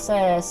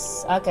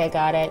boxes. Okay,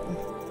 got it.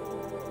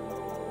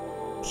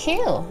 Cute.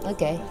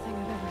 Okay. Nothing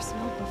I've ever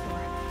smelled before.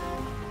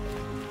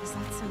 Is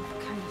that some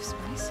kind of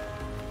spice?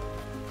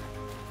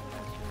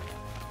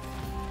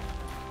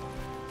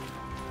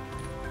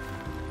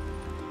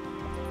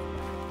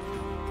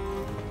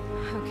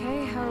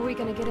 Okay, how are we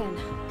gonna get in?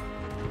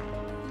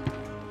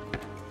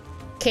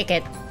 Kick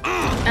it.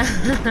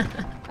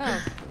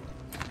 Oh,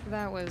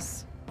 that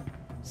was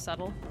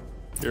subtle.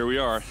 Here we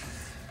are.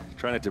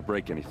 Try not to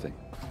break anything.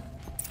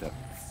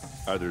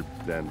 Other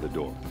than the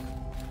door.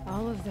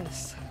 All of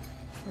this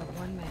for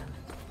one man.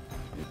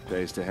 It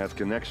pays to have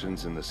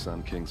connections in the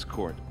Sun King's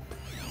court.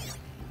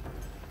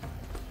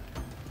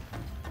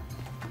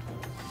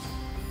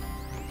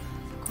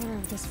 The corner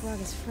of this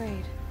rug is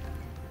frayed,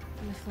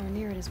 and the floor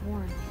near it is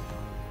worn.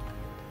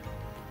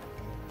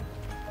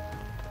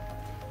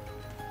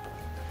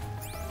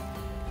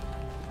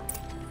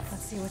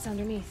 Let's see what's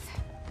underneath.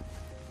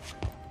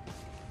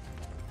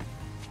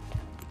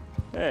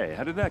 Hey,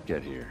 how did that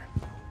get here?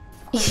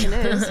 Question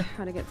is,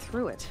 how to get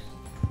through it.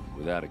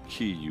 Without a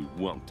key, you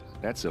won't.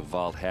 That's a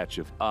vault hatch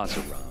of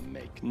Oseram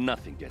make.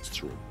 Nothing gets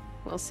through.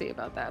 We'll see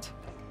about that.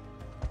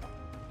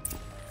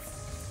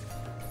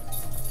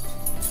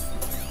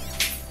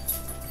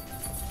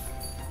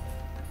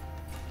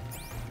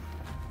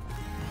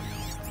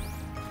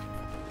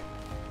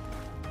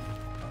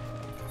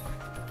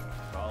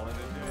 Call it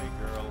a day,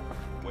 girl.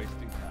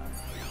 Wasting time.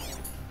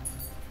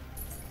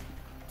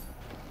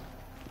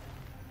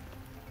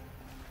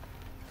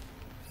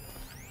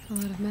 A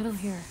lot of metal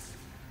here.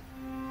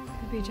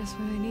 Could be just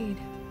what I need.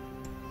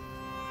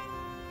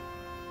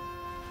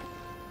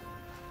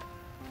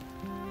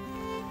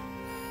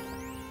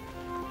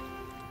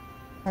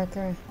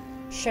 Parker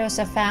shows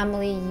a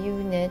family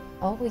unit.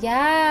 Oh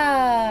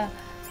yeah.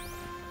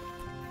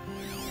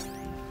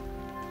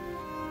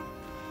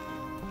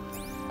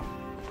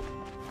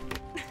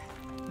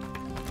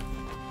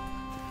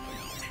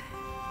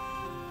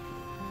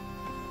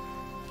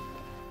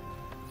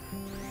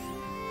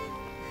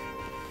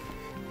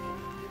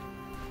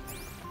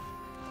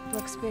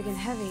 Looks big and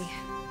heavy.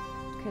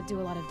 Could do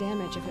a lot of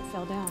damage if it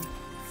fell down.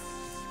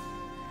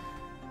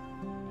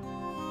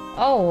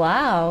 Oh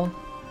wow.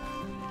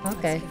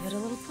 Okay. Let's give it a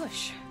little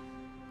push.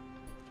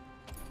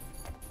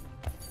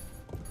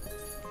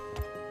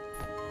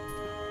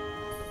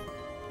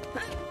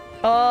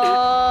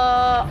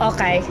 Oh,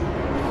 okay.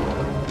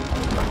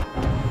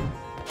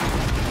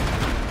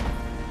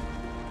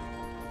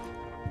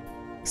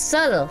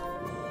 Subtle.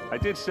 I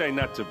did say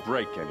not to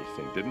break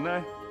anything, didn't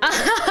I?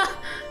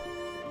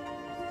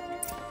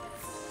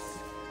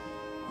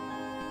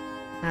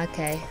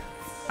 Okay.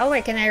 Oh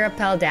wait, can I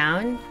rappel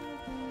down?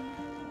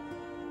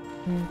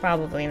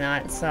 Probably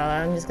not, so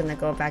I'm just gonna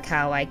go back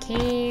how I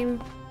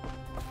came.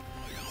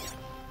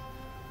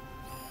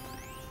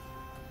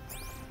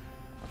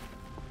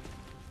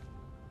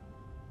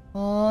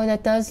 Oh,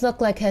 that does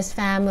look like his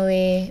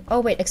family. Oh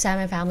wait,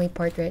 examine family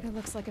portrait. It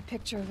looks like a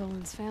picture of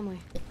Olin's family.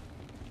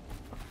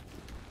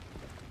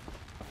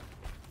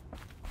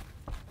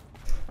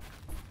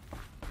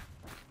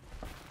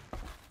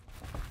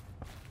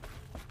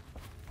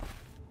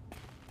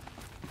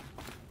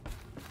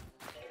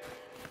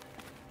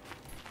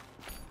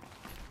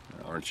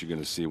 Aren't you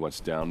gonna see what's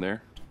down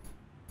there?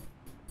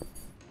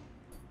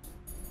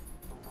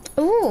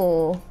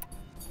 Ooh.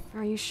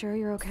 Are you sure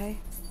you're okay?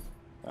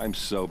 I'm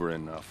sober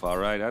enough, all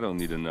right? I don't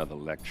need another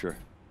lecture.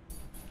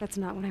 That's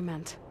not what I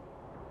meant.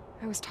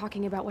 I was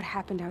talking about what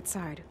happened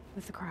outside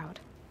with the crowd.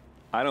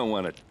 I don't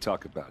want to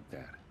talk about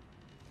that.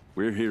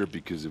 We're here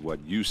because of what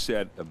you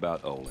said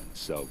about Olin,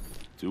 so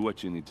do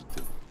what you need to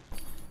do.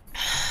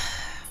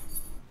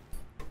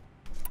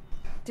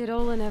 Did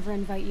Olin ever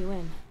invite you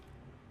in?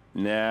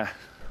 Nah.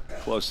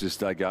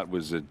 Closest I got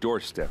was a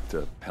doorstep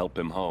to help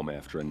him home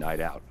after a night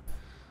out.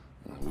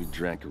 We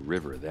drank a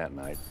river that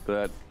night,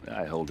 but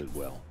I hold it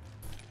well.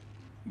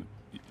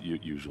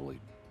 Usually.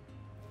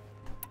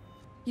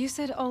 You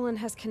said Olin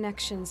has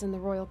connections in the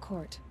royal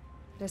court.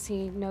 Does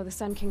he know the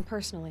Sun King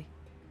personally?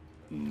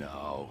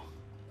 No.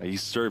 He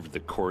served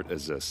the court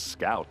as a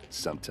scout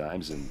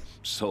sometimes and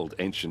sold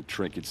ancient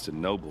trinkets to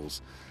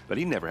nobles, but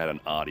he never had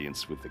an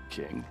audience with the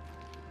king.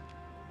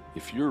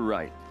 If you're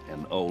right,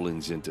 and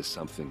Olin's into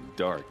something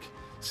dark,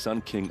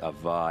 Sun King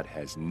Avad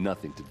has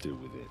nothing to do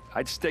with it.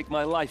 I'd stake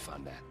my life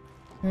on that.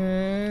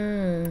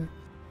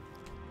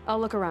 I'll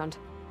look around.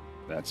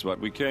 That's what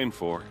we came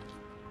for.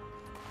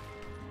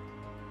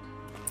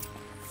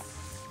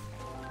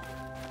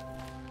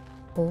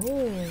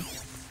 Ooh.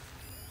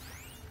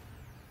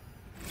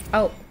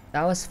 Oh,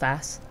 that was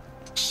fast.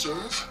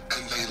 Serve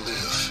and they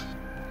live.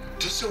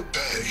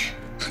 Disobey,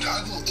 and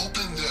I will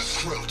open their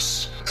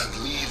throats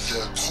and leave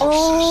their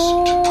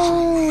corpses to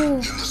prune in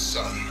the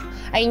sun.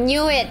 I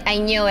knew it! I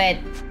knew it!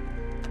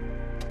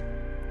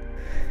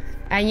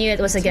 I knew it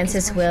was against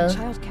his will.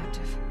 Child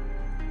captive.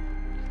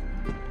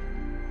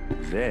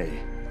 They?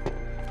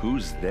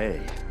 Who's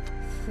they?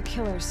 The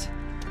killers.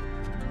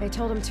 They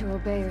told him to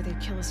obey or they'd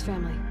kill his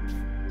family.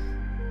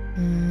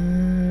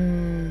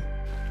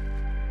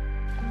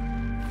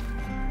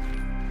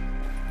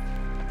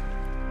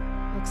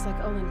 Looks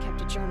like Olin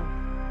kept a journal.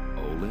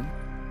 Olin?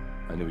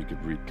 I knew he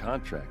could read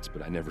contracts,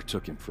 but I never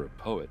took him for a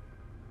poet.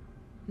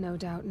 No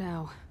doubt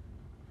now.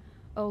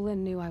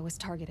 Olin knew I was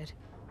targeted.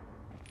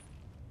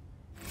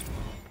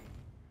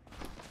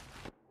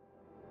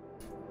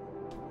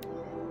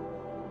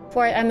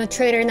 For I'm a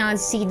traitor now and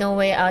see no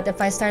way out.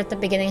 If I start at the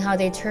beginning how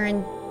they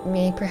turned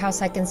me,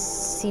 perhaps I can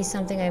see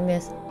something I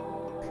missed.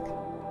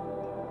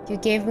 You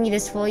gave me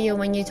this folio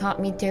when you taught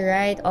me to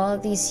write. All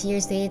these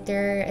years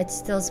later, it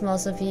still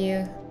smells of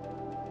you.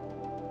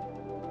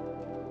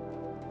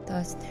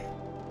 Dust.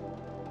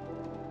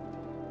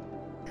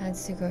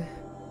 Hands to go.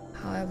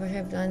 However,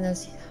 I've done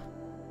this.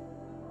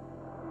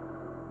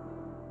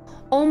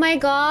 Oh my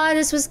god,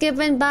 this was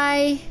given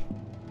by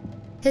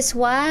his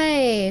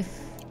wife.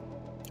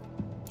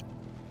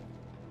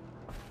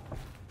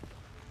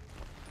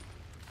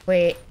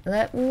 Wait,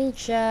 let me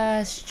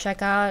just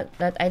check out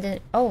that I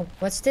didn't... Oh,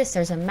 what's this?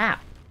 There's a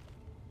map.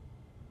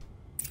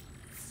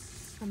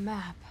 A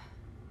map.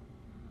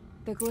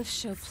 The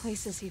glyphs show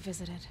places he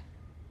visited.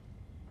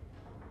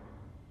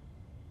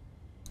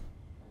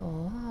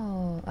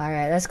 Oh,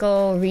 alright, let's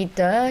go read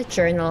the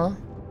journal.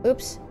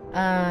 Oops.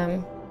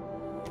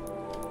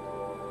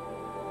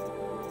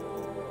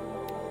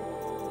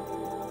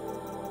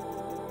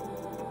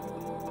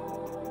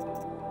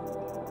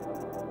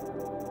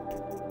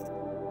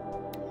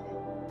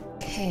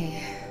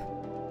 Okay.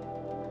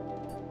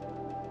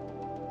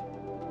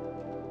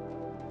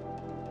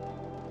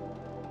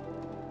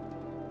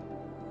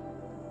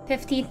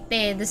 15th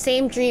day, the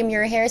same dream.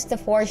 Your hair's the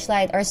forge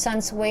light, our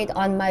son's weight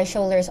on my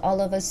shoulders, all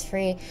of us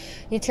free.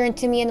 You turn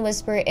to me and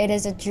whisper, it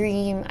is a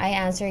dream. I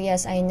answer,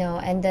 yes, I know,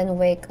 and then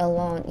wake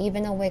alone.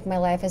 Even awake, my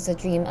life is a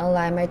dream, a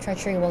lie. My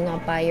treachery will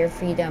not buy your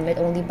freedom, it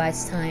only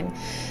buys time.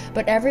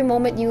 But every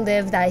moment you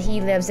live, that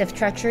he lives, if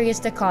treachery is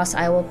the cost,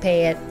 I will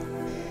pay it.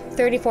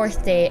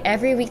 34th day.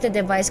 Every week the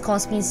device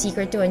calls me in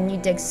secret to a new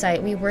dig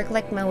site. We work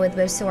like men with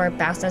whips to our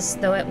backs as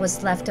though it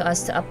was left to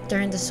us to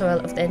upturn the soil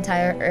of the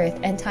entire earth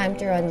and time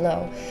to run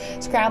low.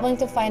 Scrabbling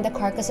to find the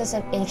carcasses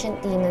of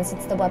ancient demons,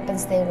 it's the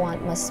weapons they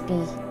want must be.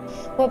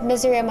 What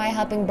misery am I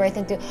helping birth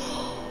into?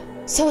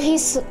 So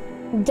he's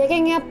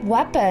digging up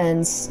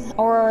weapons,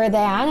 or the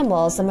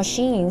animals, the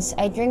machines.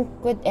 I drink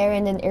with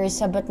Eren and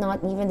Ursa, but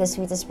not even the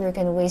sweetest brew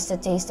can waste the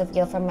taste of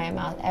guilt from my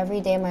mouth. Every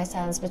day my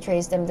silence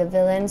betrays them, the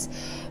villains.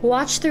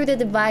 Watch through the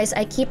device.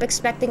 I keep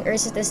expecting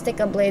Ursa to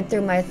stick a blade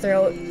through my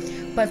throat,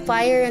 but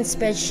fire and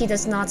spit, she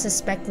does not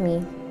suspect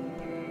me.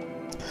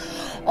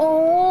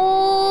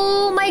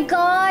 Oh my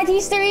god,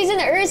 he's the reason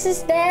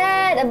Ursa's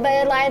dead! A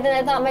better lie than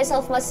I thought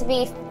myself must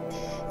be.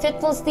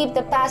 Fitful sleep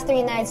the past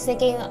 3 nights,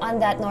 thinking on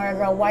that Nora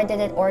girl. Why did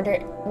it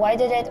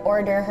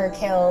order her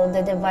killed?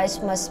 The device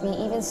must be.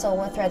 Even so,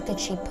 what threat could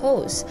she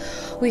pose?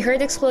 We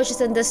heard explosions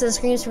and distant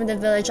screams from the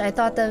village. I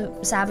thought the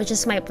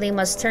savages might blame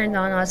us, turned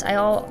on us. I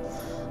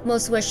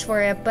almost wished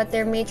for it, but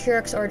their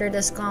matriarchs ordered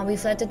us gone. We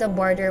fled to the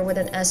border with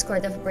an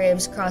escort of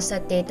braves, crossed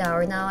that day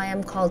tower. Now I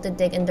am called to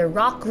dig in the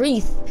rock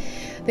wreath.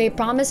 They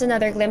promised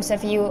another glimpse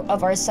of you,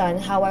 of our son.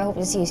 How I hope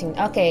to see you soon.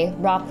 Okay,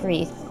 rock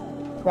wreath.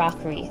 Rock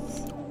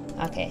wreath.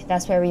 Okay,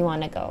 that's where we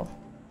want to go.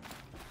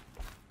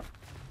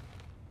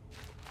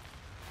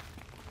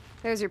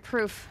 There's your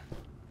proof.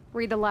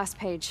 Read the last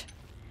page.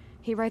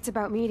 He writes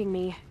about meeting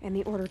me and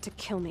the order to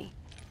kill me.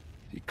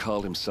 He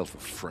called himself a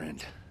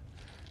friend.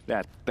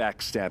 That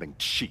backstabbing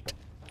cheat.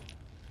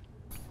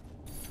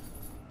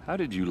 How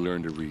did you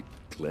learn to read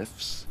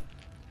glyphs?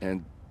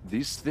 And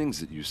these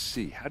things that you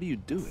see, how do you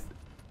do it?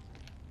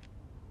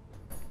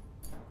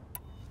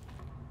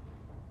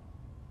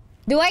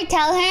 Do I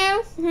tell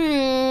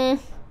him?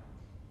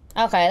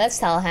 Okay, let's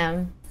tell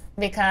him.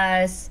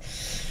 Because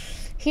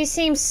he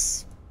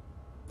seems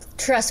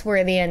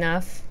trustworthy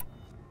enough.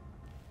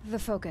 The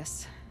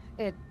focus.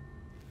 It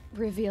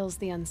reveals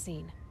the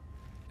unseen.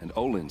 And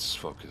Olin's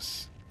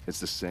focus,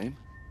 it's the same?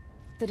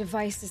 The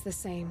device is the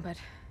same, but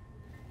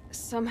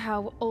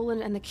somehow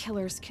Olin and the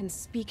killers can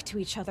speak to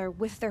each other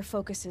with their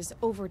focuses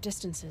over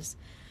distances.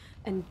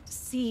 And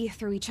see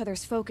through each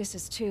other's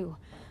focuses too.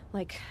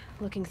 Like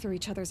looking through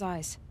each other's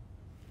eyes.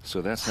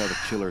 So that's how the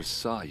killers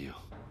saw you.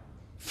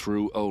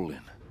 Through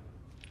Olin.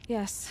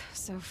 Yes,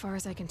 so far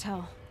as I can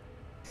tell.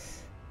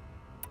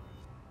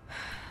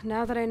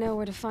 Now that I know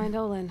where to find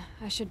Olin,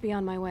 I should be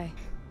on my way.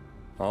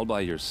 All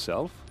by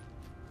yourself?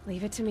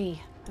 Leave it to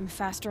me. I'm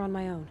faster on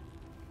my own.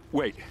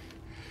 Wait.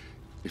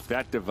 If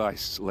that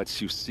device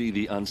lets you see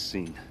the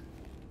unseen...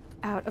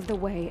 Out of the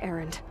way,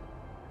 Eren.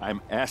 I'm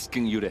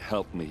asking you to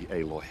help me,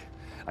 Aloy.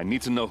 I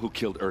need to know who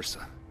killed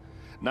Ursa.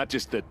 Not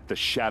just the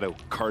Shadow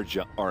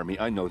Karja army,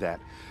 I know that,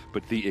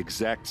 but the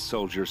exact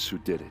soldiers who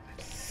did it.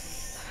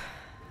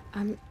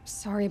 I'm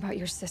sorry about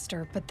your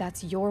sister, but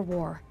that's your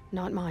war,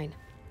 not mine.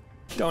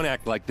 Don't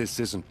act like this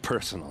isn't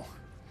personal.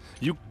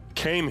 You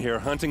came here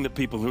hunting the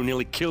people who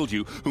nearly killed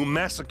you, who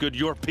massacred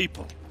your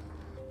people.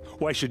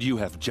 Why should you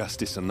have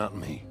justice and not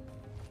me?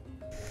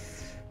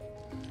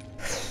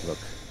 Look,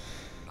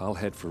 I'll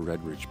head for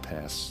Red Ridge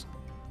Pass,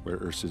 where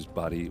Ursa's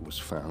body was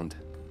found,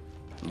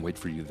 and wait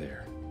for you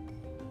there.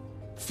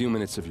 A few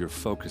minutes of your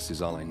focus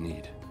is all I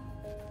need.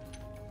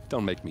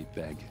 Don't make me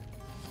beg.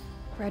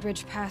 Red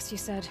Ridge Pass, you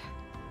said?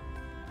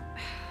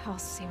 I'll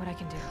see what I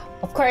can do.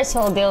 Of course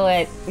he'll do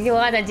it. You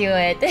wanna do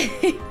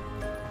it.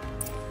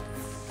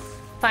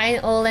 Find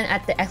Olin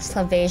at the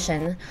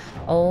excavation.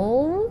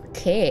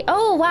 Okay.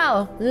 Oh,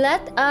 wow.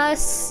 Let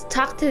us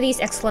talk to these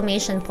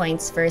exclamation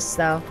points first,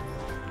 though.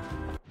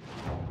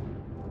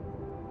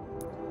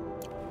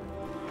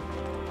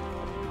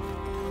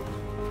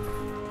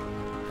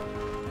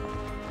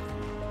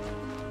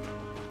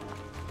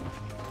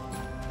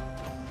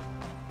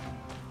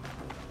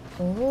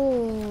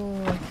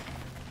 Ooh.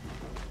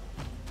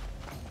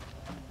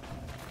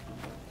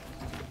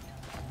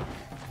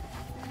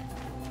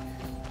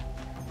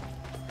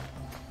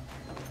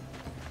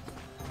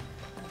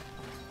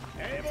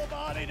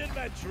 Able-bodied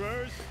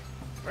adventurers,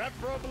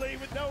 preferably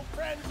with no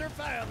friends or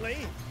family,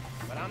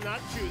 but I'm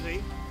not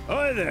choosy.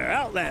 Hi there,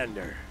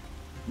 Outlander.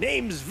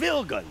 Name's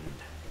Vilgund.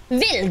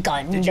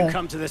 Vilgund. Did you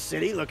come to the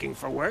city looking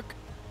for work?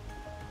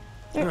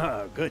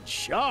 Oh, good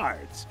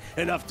shards.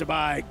 Enough to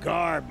buy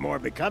garb more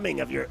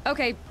becoming of your...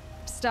 Okay,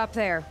 stop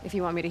there if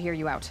you want me to hear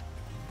you out.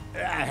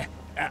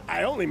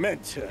 I only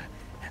meant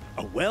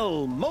a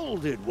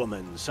well-molded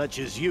woman such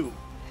as you.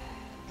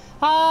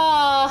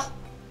 Ah.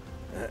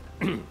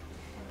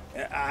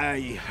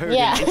 I heard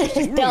yeah, an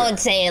interesting don't rumor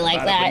say it like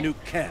about that. a new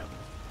camp.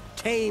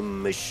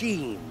 Tame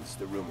machines,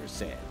 the rumor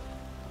said.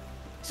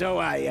 So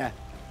I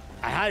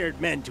hired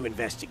men to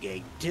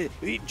investigate.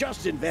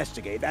 Just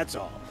investigate, that's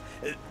all.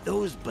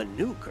 Those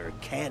Banuk are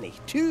canny,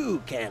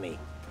 too canny.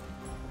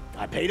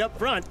 I paid up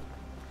front.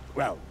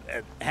 Well,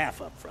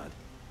 half up front.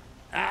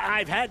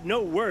 I've had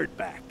no word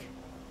back.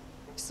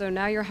 So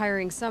now you're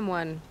hiring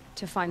someone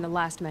to find the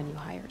last men you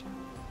hired.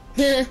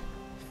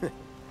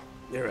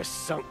 They're a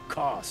sunk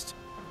cost.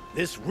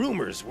 This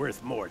rumor's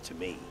worth more to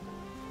me.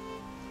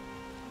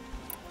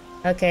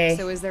 Okay.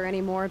 So is there any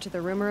more to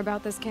the rumor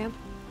about this camp?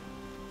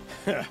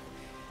 The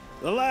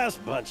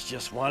last bunch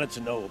just wanted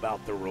to know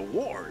about the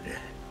reward.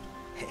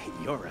 Hey,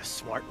 you're a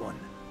smart one.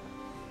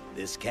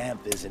 This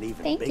camp isn't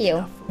even big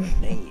enough for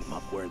a name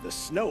up where the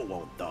snow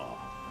won't thaw.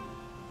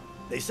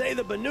 They say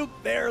the Banuk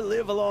there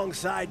live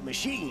alongside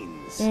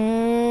machines.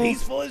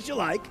 Peaceful as you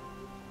like.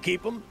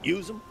 Keep them,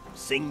 use them,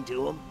 sing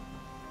to them.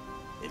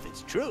 If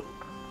it's true,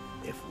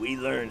 if we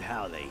learned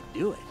how they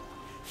do it,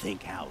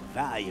 think how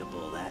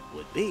valuable that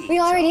would be. We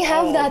already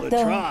have all that, the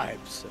though.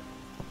 Tribes.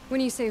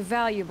 When you say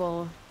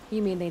valuable,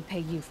 you mean they'd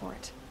pay you for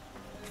it.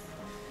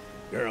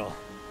 Girl,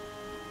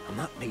 I'm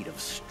not made of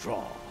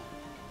straw.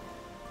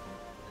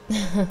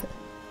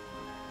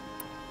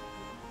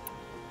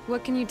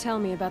 What can you tell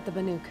me about the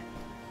Banuk?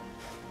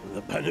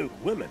 The Banuk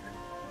women.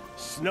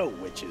 Snow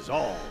witches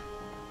all.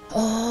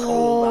 Oh.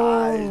 Cold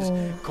eyes,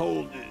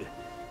 cold...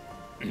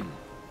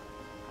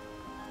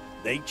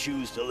 They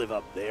choose to live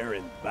up there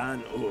in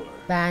Ban-Ur,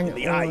 in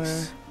the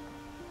ice.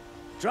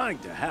 Trying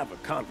to have a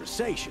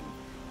conversation,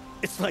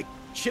 it's like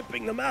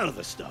chipping them out of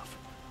the stuff.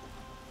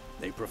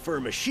 They prefer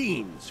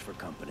machines for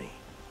company.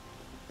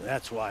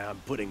 That's why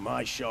I'm putting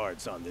my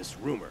shards on this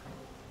rumor.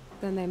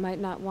 Then they might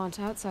not want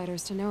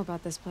outsiders to know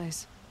about this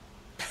place.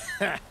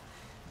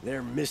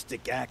 Their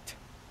mystic act.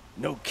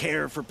 No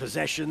care for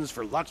possessions,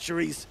 for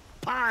luxuries.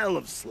 Pile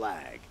of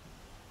slag.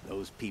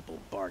 Those people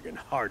bargain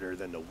harder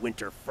than the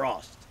winter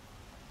frost.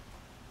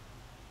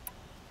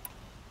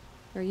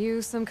 Are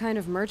you some kind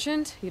of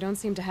merchant? You don't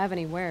seem to have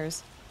any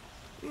wares.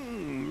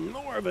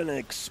 More of an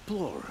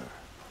explorer.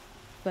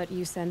 But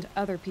you send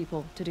other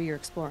people to do your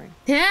exploring.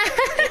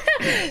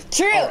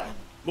 True.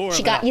 Right.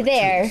 She got you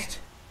there.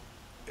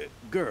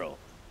 Girl.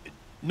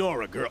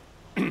 Nora, girl.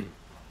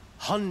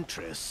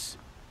 Huntress.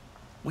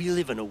 We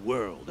live in a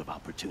world of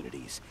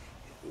opportunities.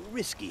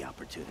 Risky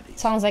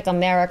opportunities. Sounds like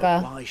America.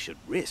 But why should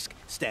risk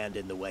stand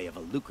in the way of a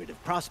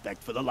lucrative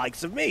prospect for the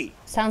likes of me?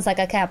 Sounds like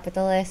a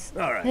capitalist.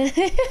 All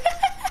right.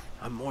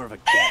 I'm more of a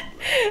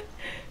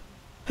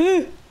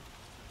gambler.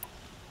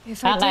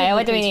 If I Okay,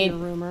 what do we need?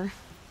 Rumor.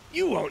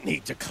 You won't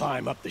need to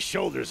climb up the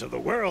shoulders of the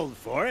world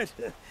for it.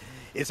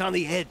 It's on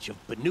the edge of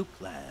Banuk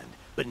land,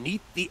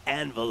 beneath the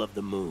anvil of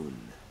the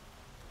moon.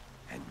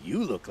 And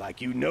you look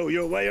like you know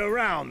your way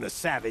around the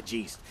savage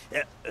east.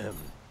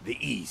 The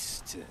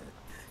east.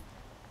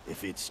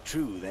 If it's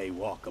true they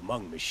walk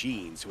among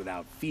machines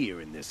without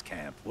fear in this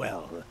camp,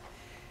 well,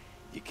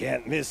 you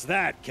can't miss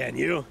that, can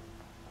you?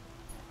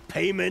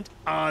 Payment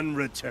on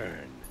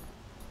return.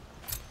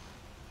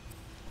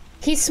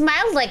 He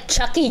smiled like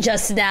Chucky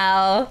just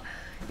now.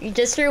 You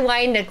just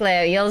rewind the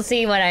clip, you'll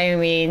see what I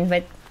mean.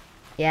 But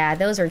yeah,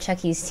 those are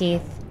Chucky's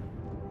teeth.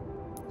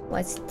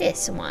 What's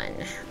this one?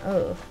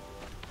 Oh.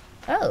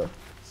 Oh.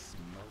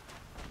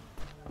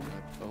 My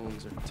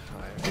bones are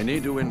tired. You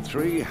need to win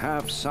 3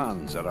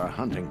 half-suns at our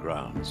hunting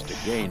grounds to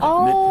gain admittance to the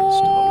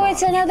Oh, lodge.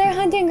 it's another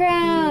hunting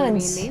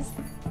grounds. You mean these?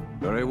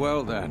 Very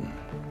well then.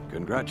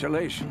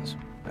 Congratulations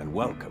and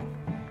welcome.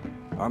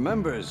 Our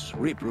members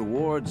reap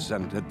rewards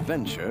and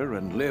adventure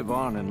and live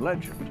on in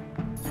legend.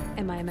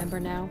 Am I a member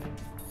now?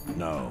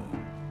 No,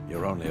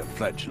 you're only a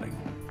fledgling.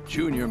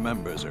 Junior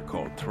members are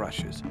called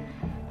thrushes.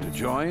 To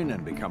join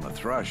and become a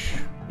thrush,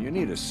 you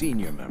need a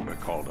senior member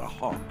called a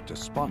hawk to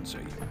sponsor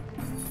you.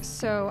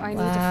 So I need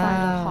to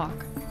find a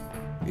hawk.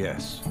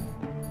 Yes,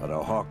 but a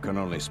hawk can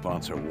only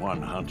sponsor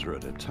 1 hunter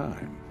at a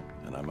time,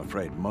 and I'm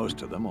afraid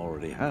most of them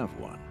already have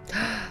one.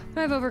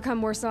 I've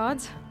overcome worse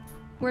odds.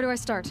 Where do I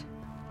start?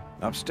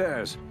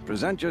 Upstairs,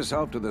 present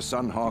yourself to the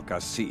Sunhawk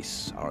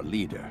Assis, our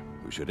leader,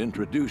 who should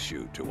introduce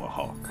you to a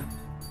hawk.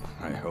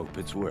 I hope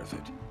it's worth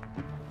it.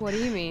 What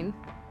do you mean?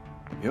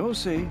 You'll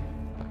see.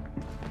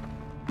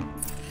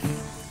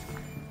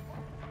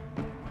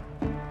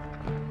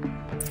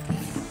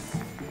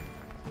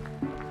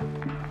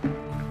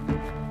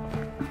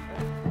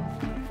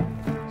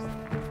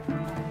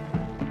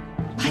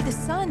 By the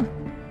sun!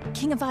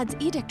 King Avad's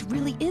edict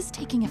really is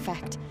taking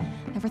effect.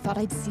 Never thought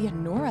I'd see a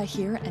Nora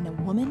here and a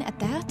woman at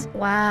that.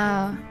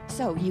 Wow.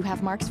 So, you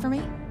have marks for me?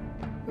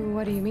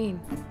 What do you mean?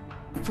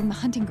 From the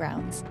hunting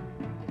grounds.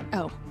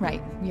 Oh,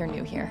 right. You're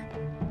new here.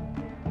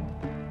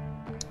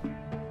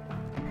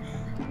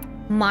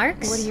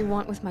 Marks? What do you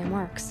want with my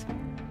marks?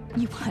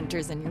 You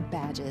hunters and your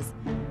badges.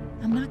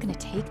 I'm not gonna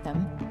take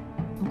them.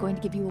 I'm going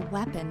to give you a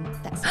weapon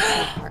that sets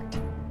you apart.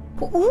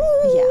 Ooh.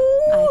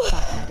 Yeah, I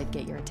thought that'd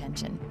get your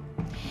attention.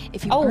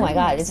 If you Oh my earn god,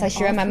 marks it's like in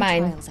she read all my 3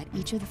 mind. trials at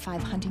each of the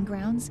 5 hunting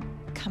grounds,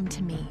 come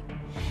to me.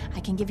 I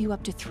can give you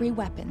up to 3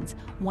 weapons,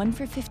 1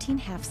 for 15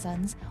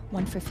 half-suns,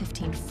 1 for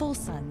 15 full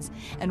suns,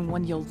 and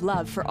 1 you'll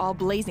love for all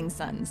blazing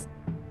suns.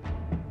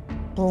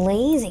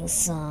 Blazing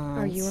suns.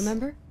 Are you a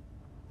member?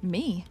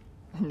 Me?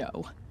 No.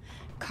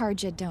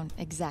 Carja don't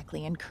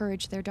exactly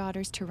encourage their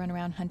daughters to run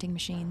around hunting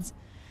machines.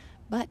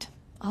 But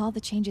all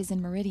the changes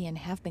in Meridian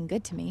have been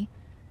good to me.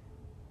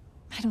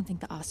 I don't think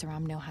the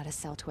Oseram know how to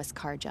sell to us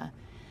Carja.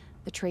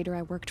 The trader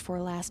I worked for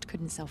last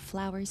couldn't sell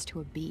flowers to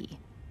a bee.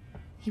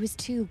 He was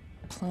too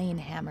plain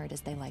hammered,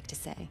 as they like to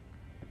say.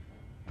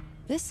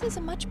 This is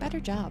a much better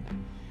job.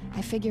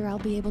 I figure I'll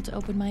be able to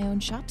open my own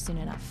shop soon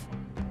enough.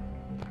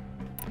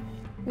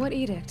 What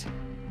edict?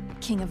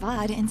 King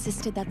Avad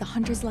insisted that the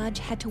Hunter's Lodge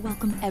had to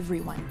welcome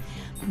everyone.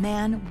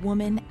 Man,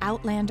 woman,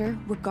 outlander,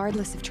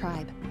 regardless of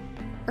tribe.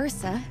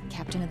 Ursa,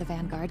 captain of the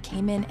Vanguard,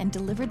 came in and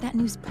delivered that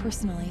news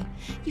personally.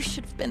 You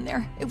should have been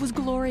there. It was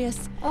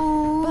glorious.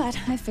 Oh. But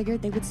I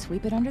figured they would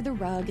sweep it under the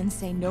rug and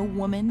say no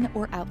woman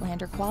or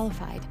outlander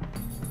qualified.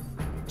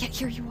 Yet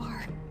here you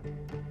are.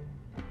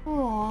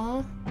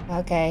 Aww.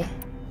 Okay.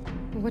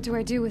 What do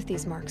I do with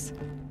these marks?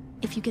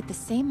 If you get the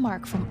same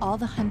mark from all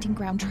the hunting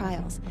ground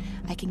trials,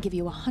 I can give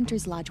you a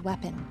Hunter's Lodge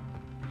weapon.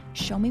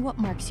 Show me what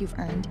marks you've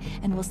earned,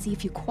 and we'll see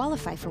if you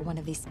qualify for one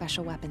of these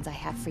special weapons I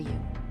have for you.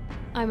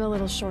 I'm a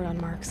little short on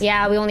marks.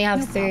 Yeah, we only have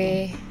No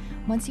 3.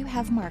 problem. Once you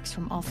have marks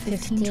from all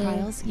 15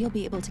 trials, you'll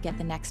be able to get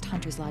the next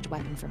Hunter's Lodge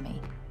weapon from me.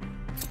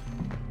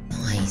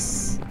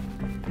 Nice.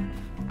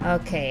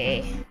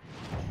 Okay.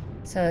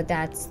 So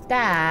that's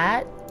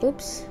that.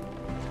 Oops.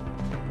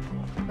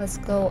 Let's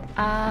go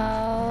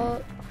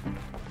out.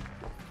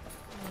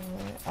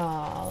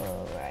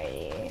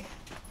 Alrighty.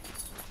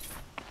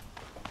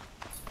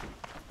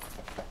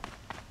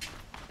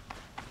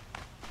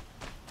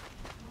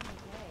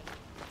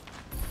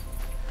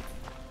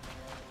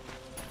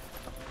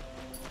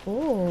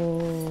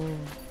 Ooh.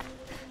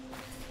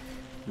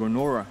 You're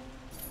Nora.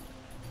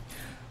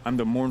 I'm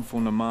the mournful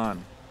Naman.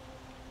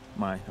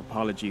 My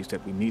apologies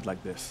that we meet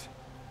like this.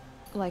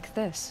 Like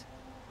this?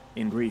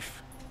 In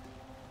grief.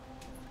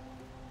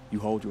 You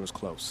hold yours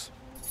close,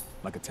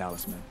 like a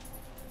talisman.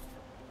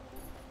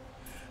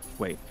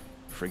 Wait,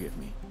 forgive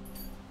me.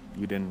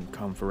 You didn't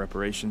come for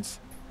reparations?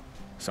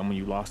 Someone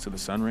you lost to the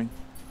Sun Ring?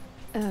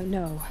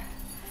 No.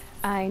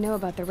 I know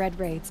about the Red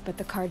Raids, but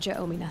the Carja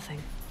owe me nothing.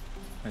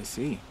 I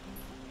see.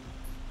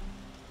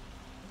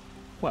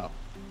 Well,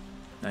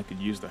 I could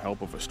use the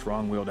help of a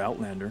strong-willed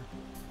outlander.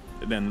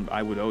 Then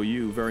I would owe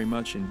you very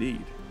much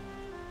indeed.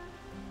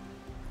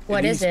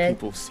 What is it? These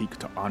people seek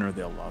to honor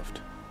their loved,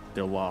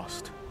 their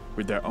lost,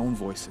 with their own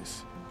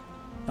voices,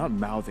 not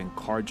mouthing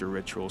Carja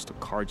rituals to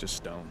Carja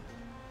stone.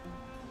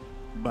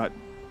 But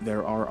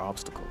there are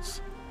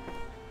obstacles.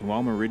 And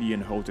while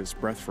Meridian holds its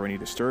breath for any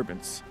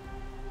disturbance,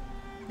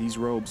 these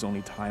robes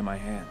only tie my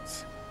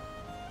hands.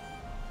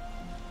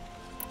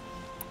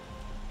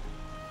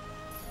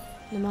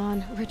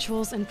 Naman,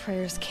 rituals and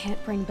prayers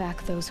can't bring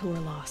back those who are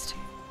lost.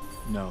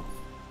 No,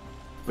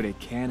 but it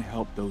can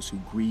help those who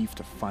grieve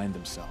to find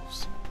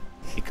themselves.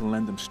 It can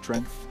lend them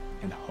strength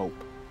and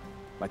hope,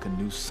 like a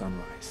new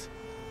sunrise.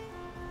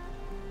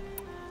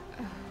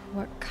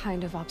 What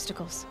kind of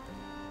obstacles?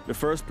 The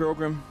first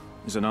pilgrim,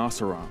 is an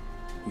Oseram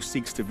who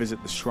seeks to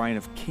visit the Shrine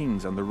of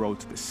Kings on the road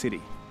to the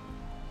city.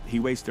 He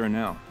waits there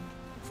now,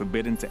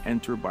 forbidden to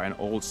enter by an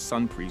old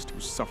sun priest who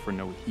suffer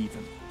no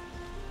heathen.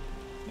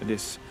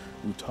 This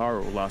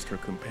Utaru lost her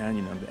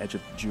companion on the edge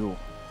of the jewel,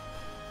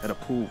 at a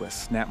pool where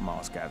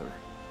Snapmaws gather.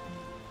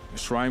 The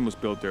shrine was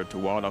built there to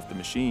ward off the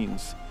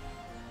machines,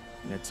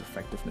 and its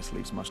effectiveness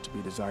leaves much to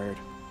be desired.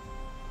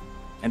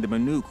 And the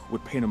Manuk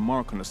would paint a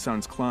mark on the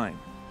sun's climb,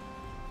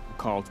 a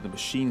call to the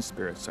machine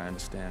spirits, I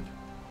understand.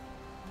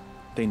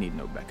 They need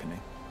no beckoning.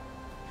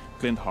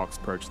 Glinthawk's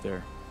perched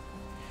there,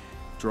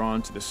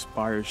 drawn to the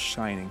spire's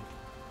shining.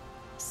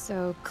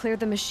 So, clear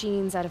the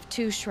machines out of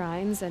 2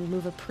 shrines and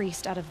move a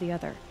priest out of the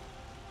other.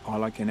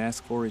 All I can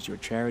ask for is your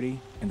charity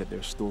and that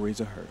their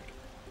stories are heard.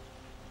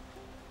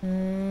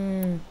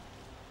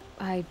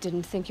 I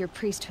didn't think your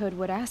priesthood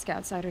would ask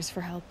outsiders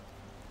for help.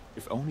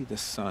 If only the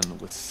sun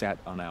would set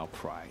on our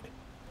pride.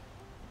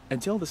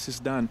 Until this is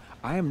done,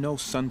 I am no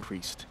sun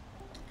priest.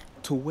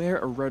 To wear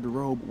a red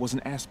robe was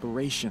an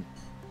aspiration.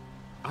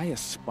 I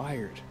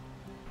aspired.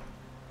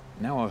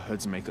 Now our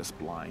hoods make us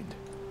blind.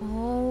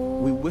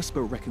 We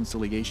whisper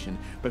reconciliation,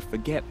 but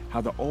forget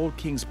how the old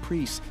king's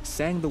priests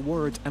sang the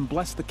words and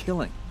blessed the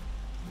killing.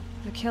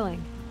 The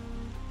killing?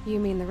 You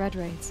mean the Red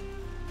Raids?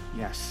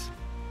 Yes.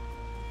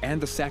 And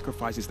the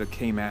sacrifices that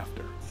came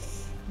after.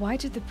 Why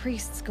did the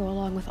priests go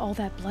along with all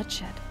that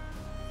bloodshed?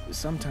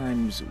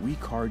 Sometimes we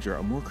Carja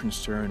are more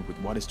concerned with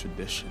what is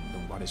tradition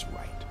than what is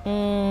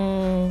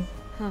right.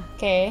 Huh.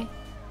 Okay.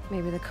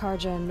 Maybe the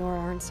Carja and Nora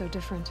aren't so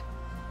different.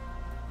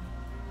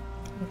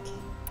 Okay.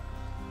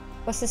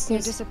 What's this? You're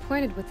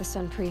disappointed with the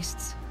Sun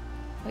Priests,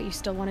 but you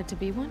still wanted to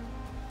be one?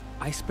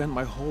 I spent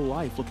my whole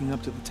life looking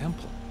up to the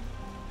temple.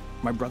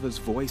 My brother's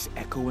voice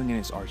echoing in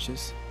its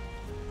arches.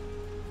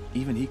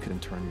 Even he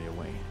couldn't turn me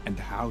away, and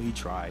how he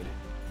tried.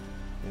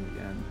 In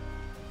the end,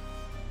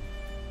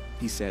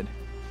 he said,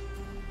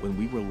 when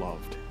we were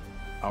loved,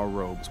 our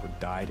robes were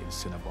dyed in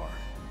cinnabar.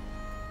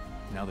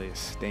 Now they are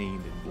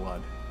stained in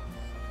blood.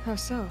 How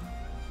so?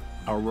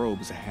 Our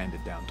robes are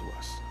handed down to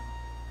us.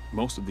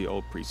 Most of the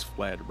old priests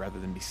fled rather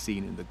than be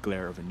seen in the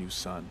glare of a new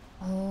sun.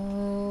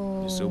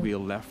 So we are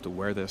left to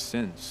wear their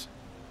sins.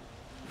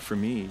 For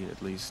me,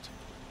 at least,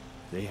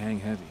 they hang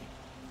heavy.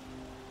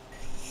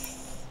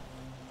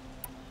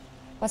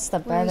 What's the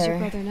Where is your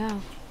brother? brother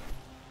now?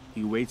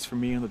 He waits for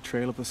me on the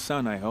trail of the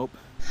sun, I hope.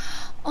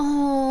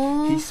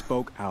 He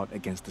spoke out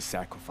against the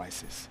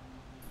sacrifices.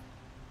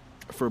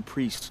 For a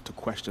priest to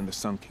question the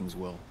Sun King's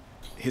will,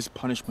 his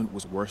punishment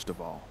was worst of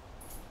all.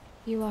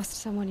 You lost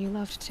someone you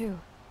loved too.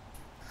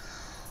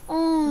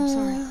 I'm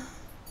sorry.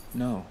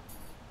 No,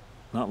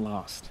 not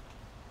lost.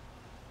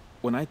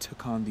 When I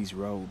took on these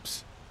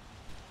robes,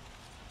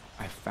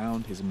 I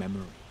found his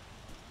memory.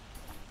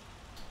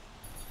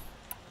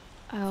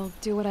 I'll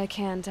do what I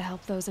can to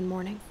help those in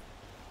mourning.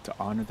 To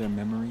honor their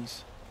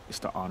memories is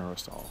to honor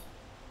us all.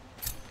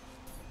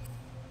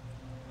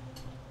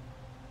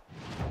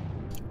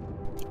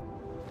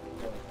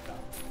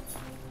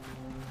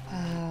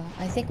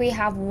 I think we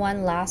have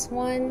one last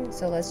one,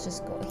 so let's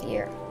just go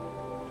here.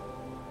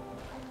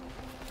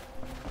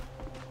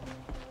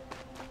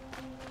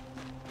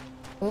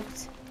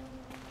 Oops.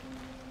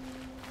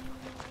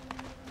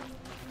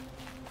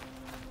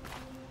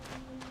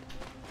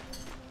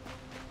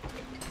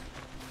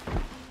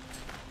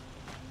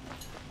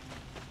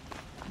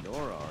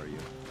 Nora, are you?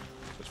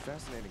 Such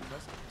fascinating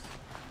customers.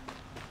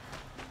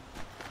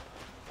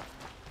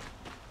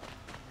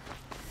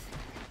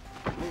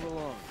 Move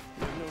along.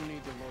 There's no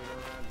need to loiter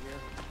around here.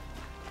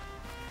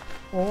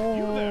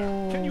 You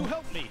there. Can you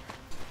help me?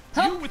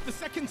 Help? You with the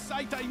second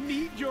sight, I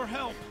need your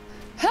help.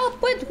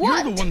 Help with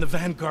what? You're the one the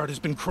Vanguard has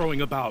been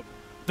crowing about.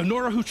 The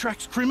Nora who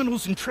tracks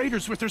criminals and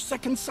traitors with her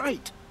second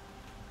sight.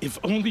 If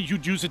only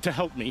you'd use it to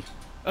help me.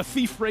 A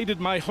thief raided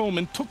my home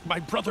and took my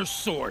brother's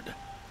sword.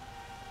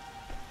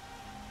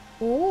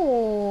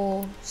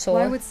 Ooh,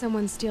 sword. Why would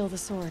someone steal the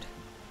sword?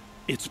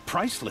 It's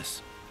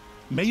priceless.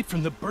 Made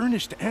from the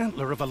burnished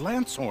antler of a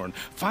lancehorn,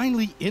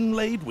 finely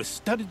inlaid with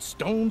studded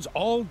stones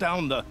all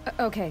down the...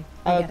 Okay.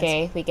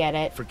 We get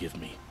it. Forgive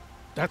me.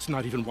 That's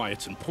not even why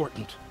it's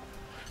important.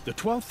 The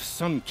 12th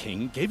Sun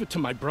King gave it to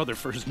my brother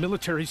for his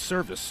military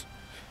service.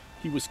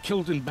 He was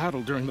killed in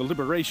battle during the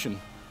Liberation.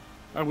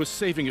 I was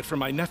saving it for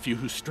my nephew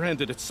who's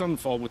stranded at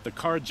Sunfall with the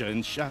Carja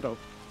in shadow.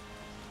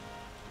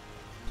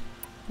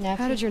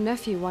 How did your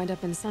nephew wind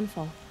up in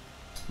Sunfall?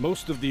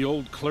 Most of the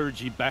old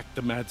clergy backed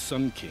the Mad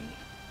Sun King,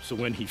 so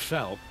when he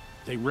fell,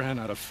 they ran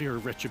out of fear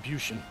of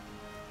retribution.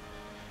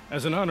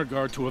 As an honor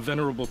guard to a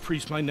venerable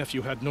priest, my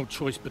nephew had no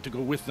choice but to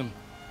go with them.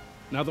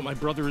 Now that my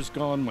brother is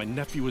gone, my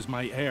nephew is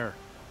my heir,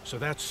 so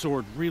that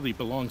sword really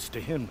belongs to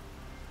him.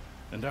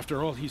 And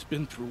after all he's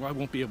been through, I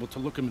won't be able to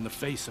look him in the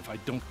face if I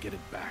don't get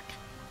it back.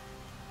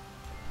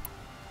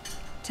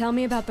 Tell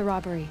me about the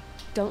robbery.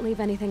 Don't leave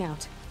anything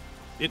out.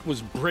 It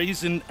was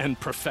brazen and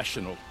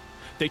professional.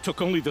 They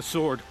took only the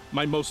sword,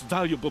 my most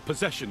valuable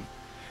possession.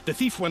 The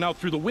thief went out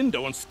through the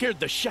window and scared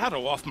the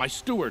shadow off my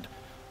steward.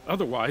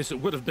 Otherwise, it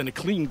would have been a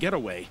clean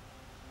getaway.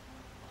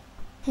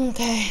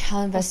 Okay,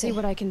 I'll investigate. See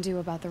what I can do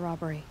about the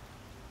robbery.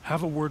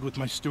 Have a word with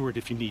my steward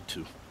if you need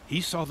to.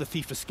 He saw the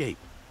thief escape.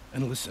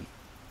 And listen,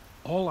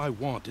 all I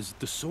want is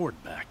the sword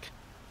back.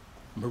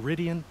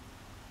 Meridian,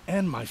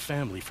 and my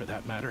family for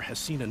that matter, has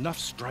seen enough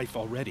strife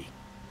already.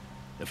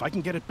 If I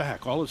can get it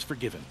back, all is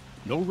forgiven.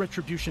 No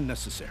retribution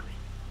necessary.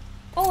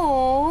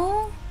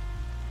 Oh.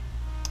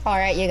 All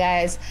right, you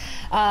guys.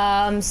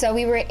 So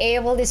we were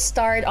able to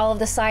start all of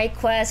the side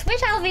quests,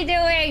 which I'll be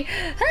doing.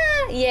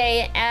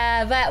 Yay.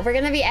 But we're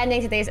gonna be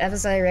ending today's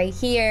episode right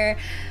here.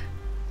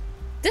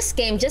 This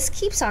game just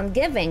keeps on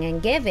giving and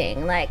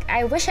giving. Like,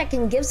 I wish I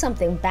can give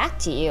something back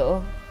to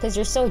you, because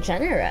you're so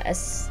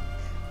generous,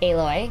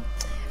 Aloy.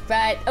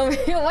 But, oh,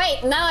 wait,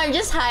 now I'm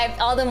just hyped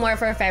all the more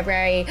for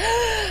February.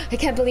 I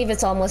can't believe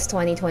it's almost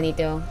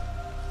 2022.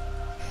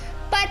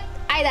 But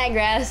I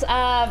digress.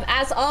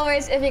 As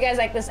always, if you guys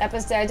like this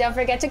episode, don't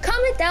forget to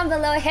comment down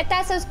below, hit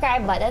that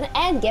subscribe button,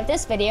 and give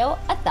this video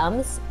a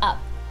thumbs up.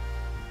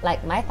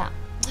 Like my thumb.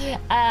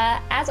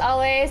 As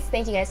always,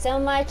 thank you guys so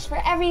much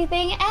for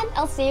everything, and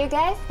I'll see you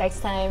guys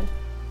next time.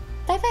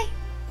 Bye bye.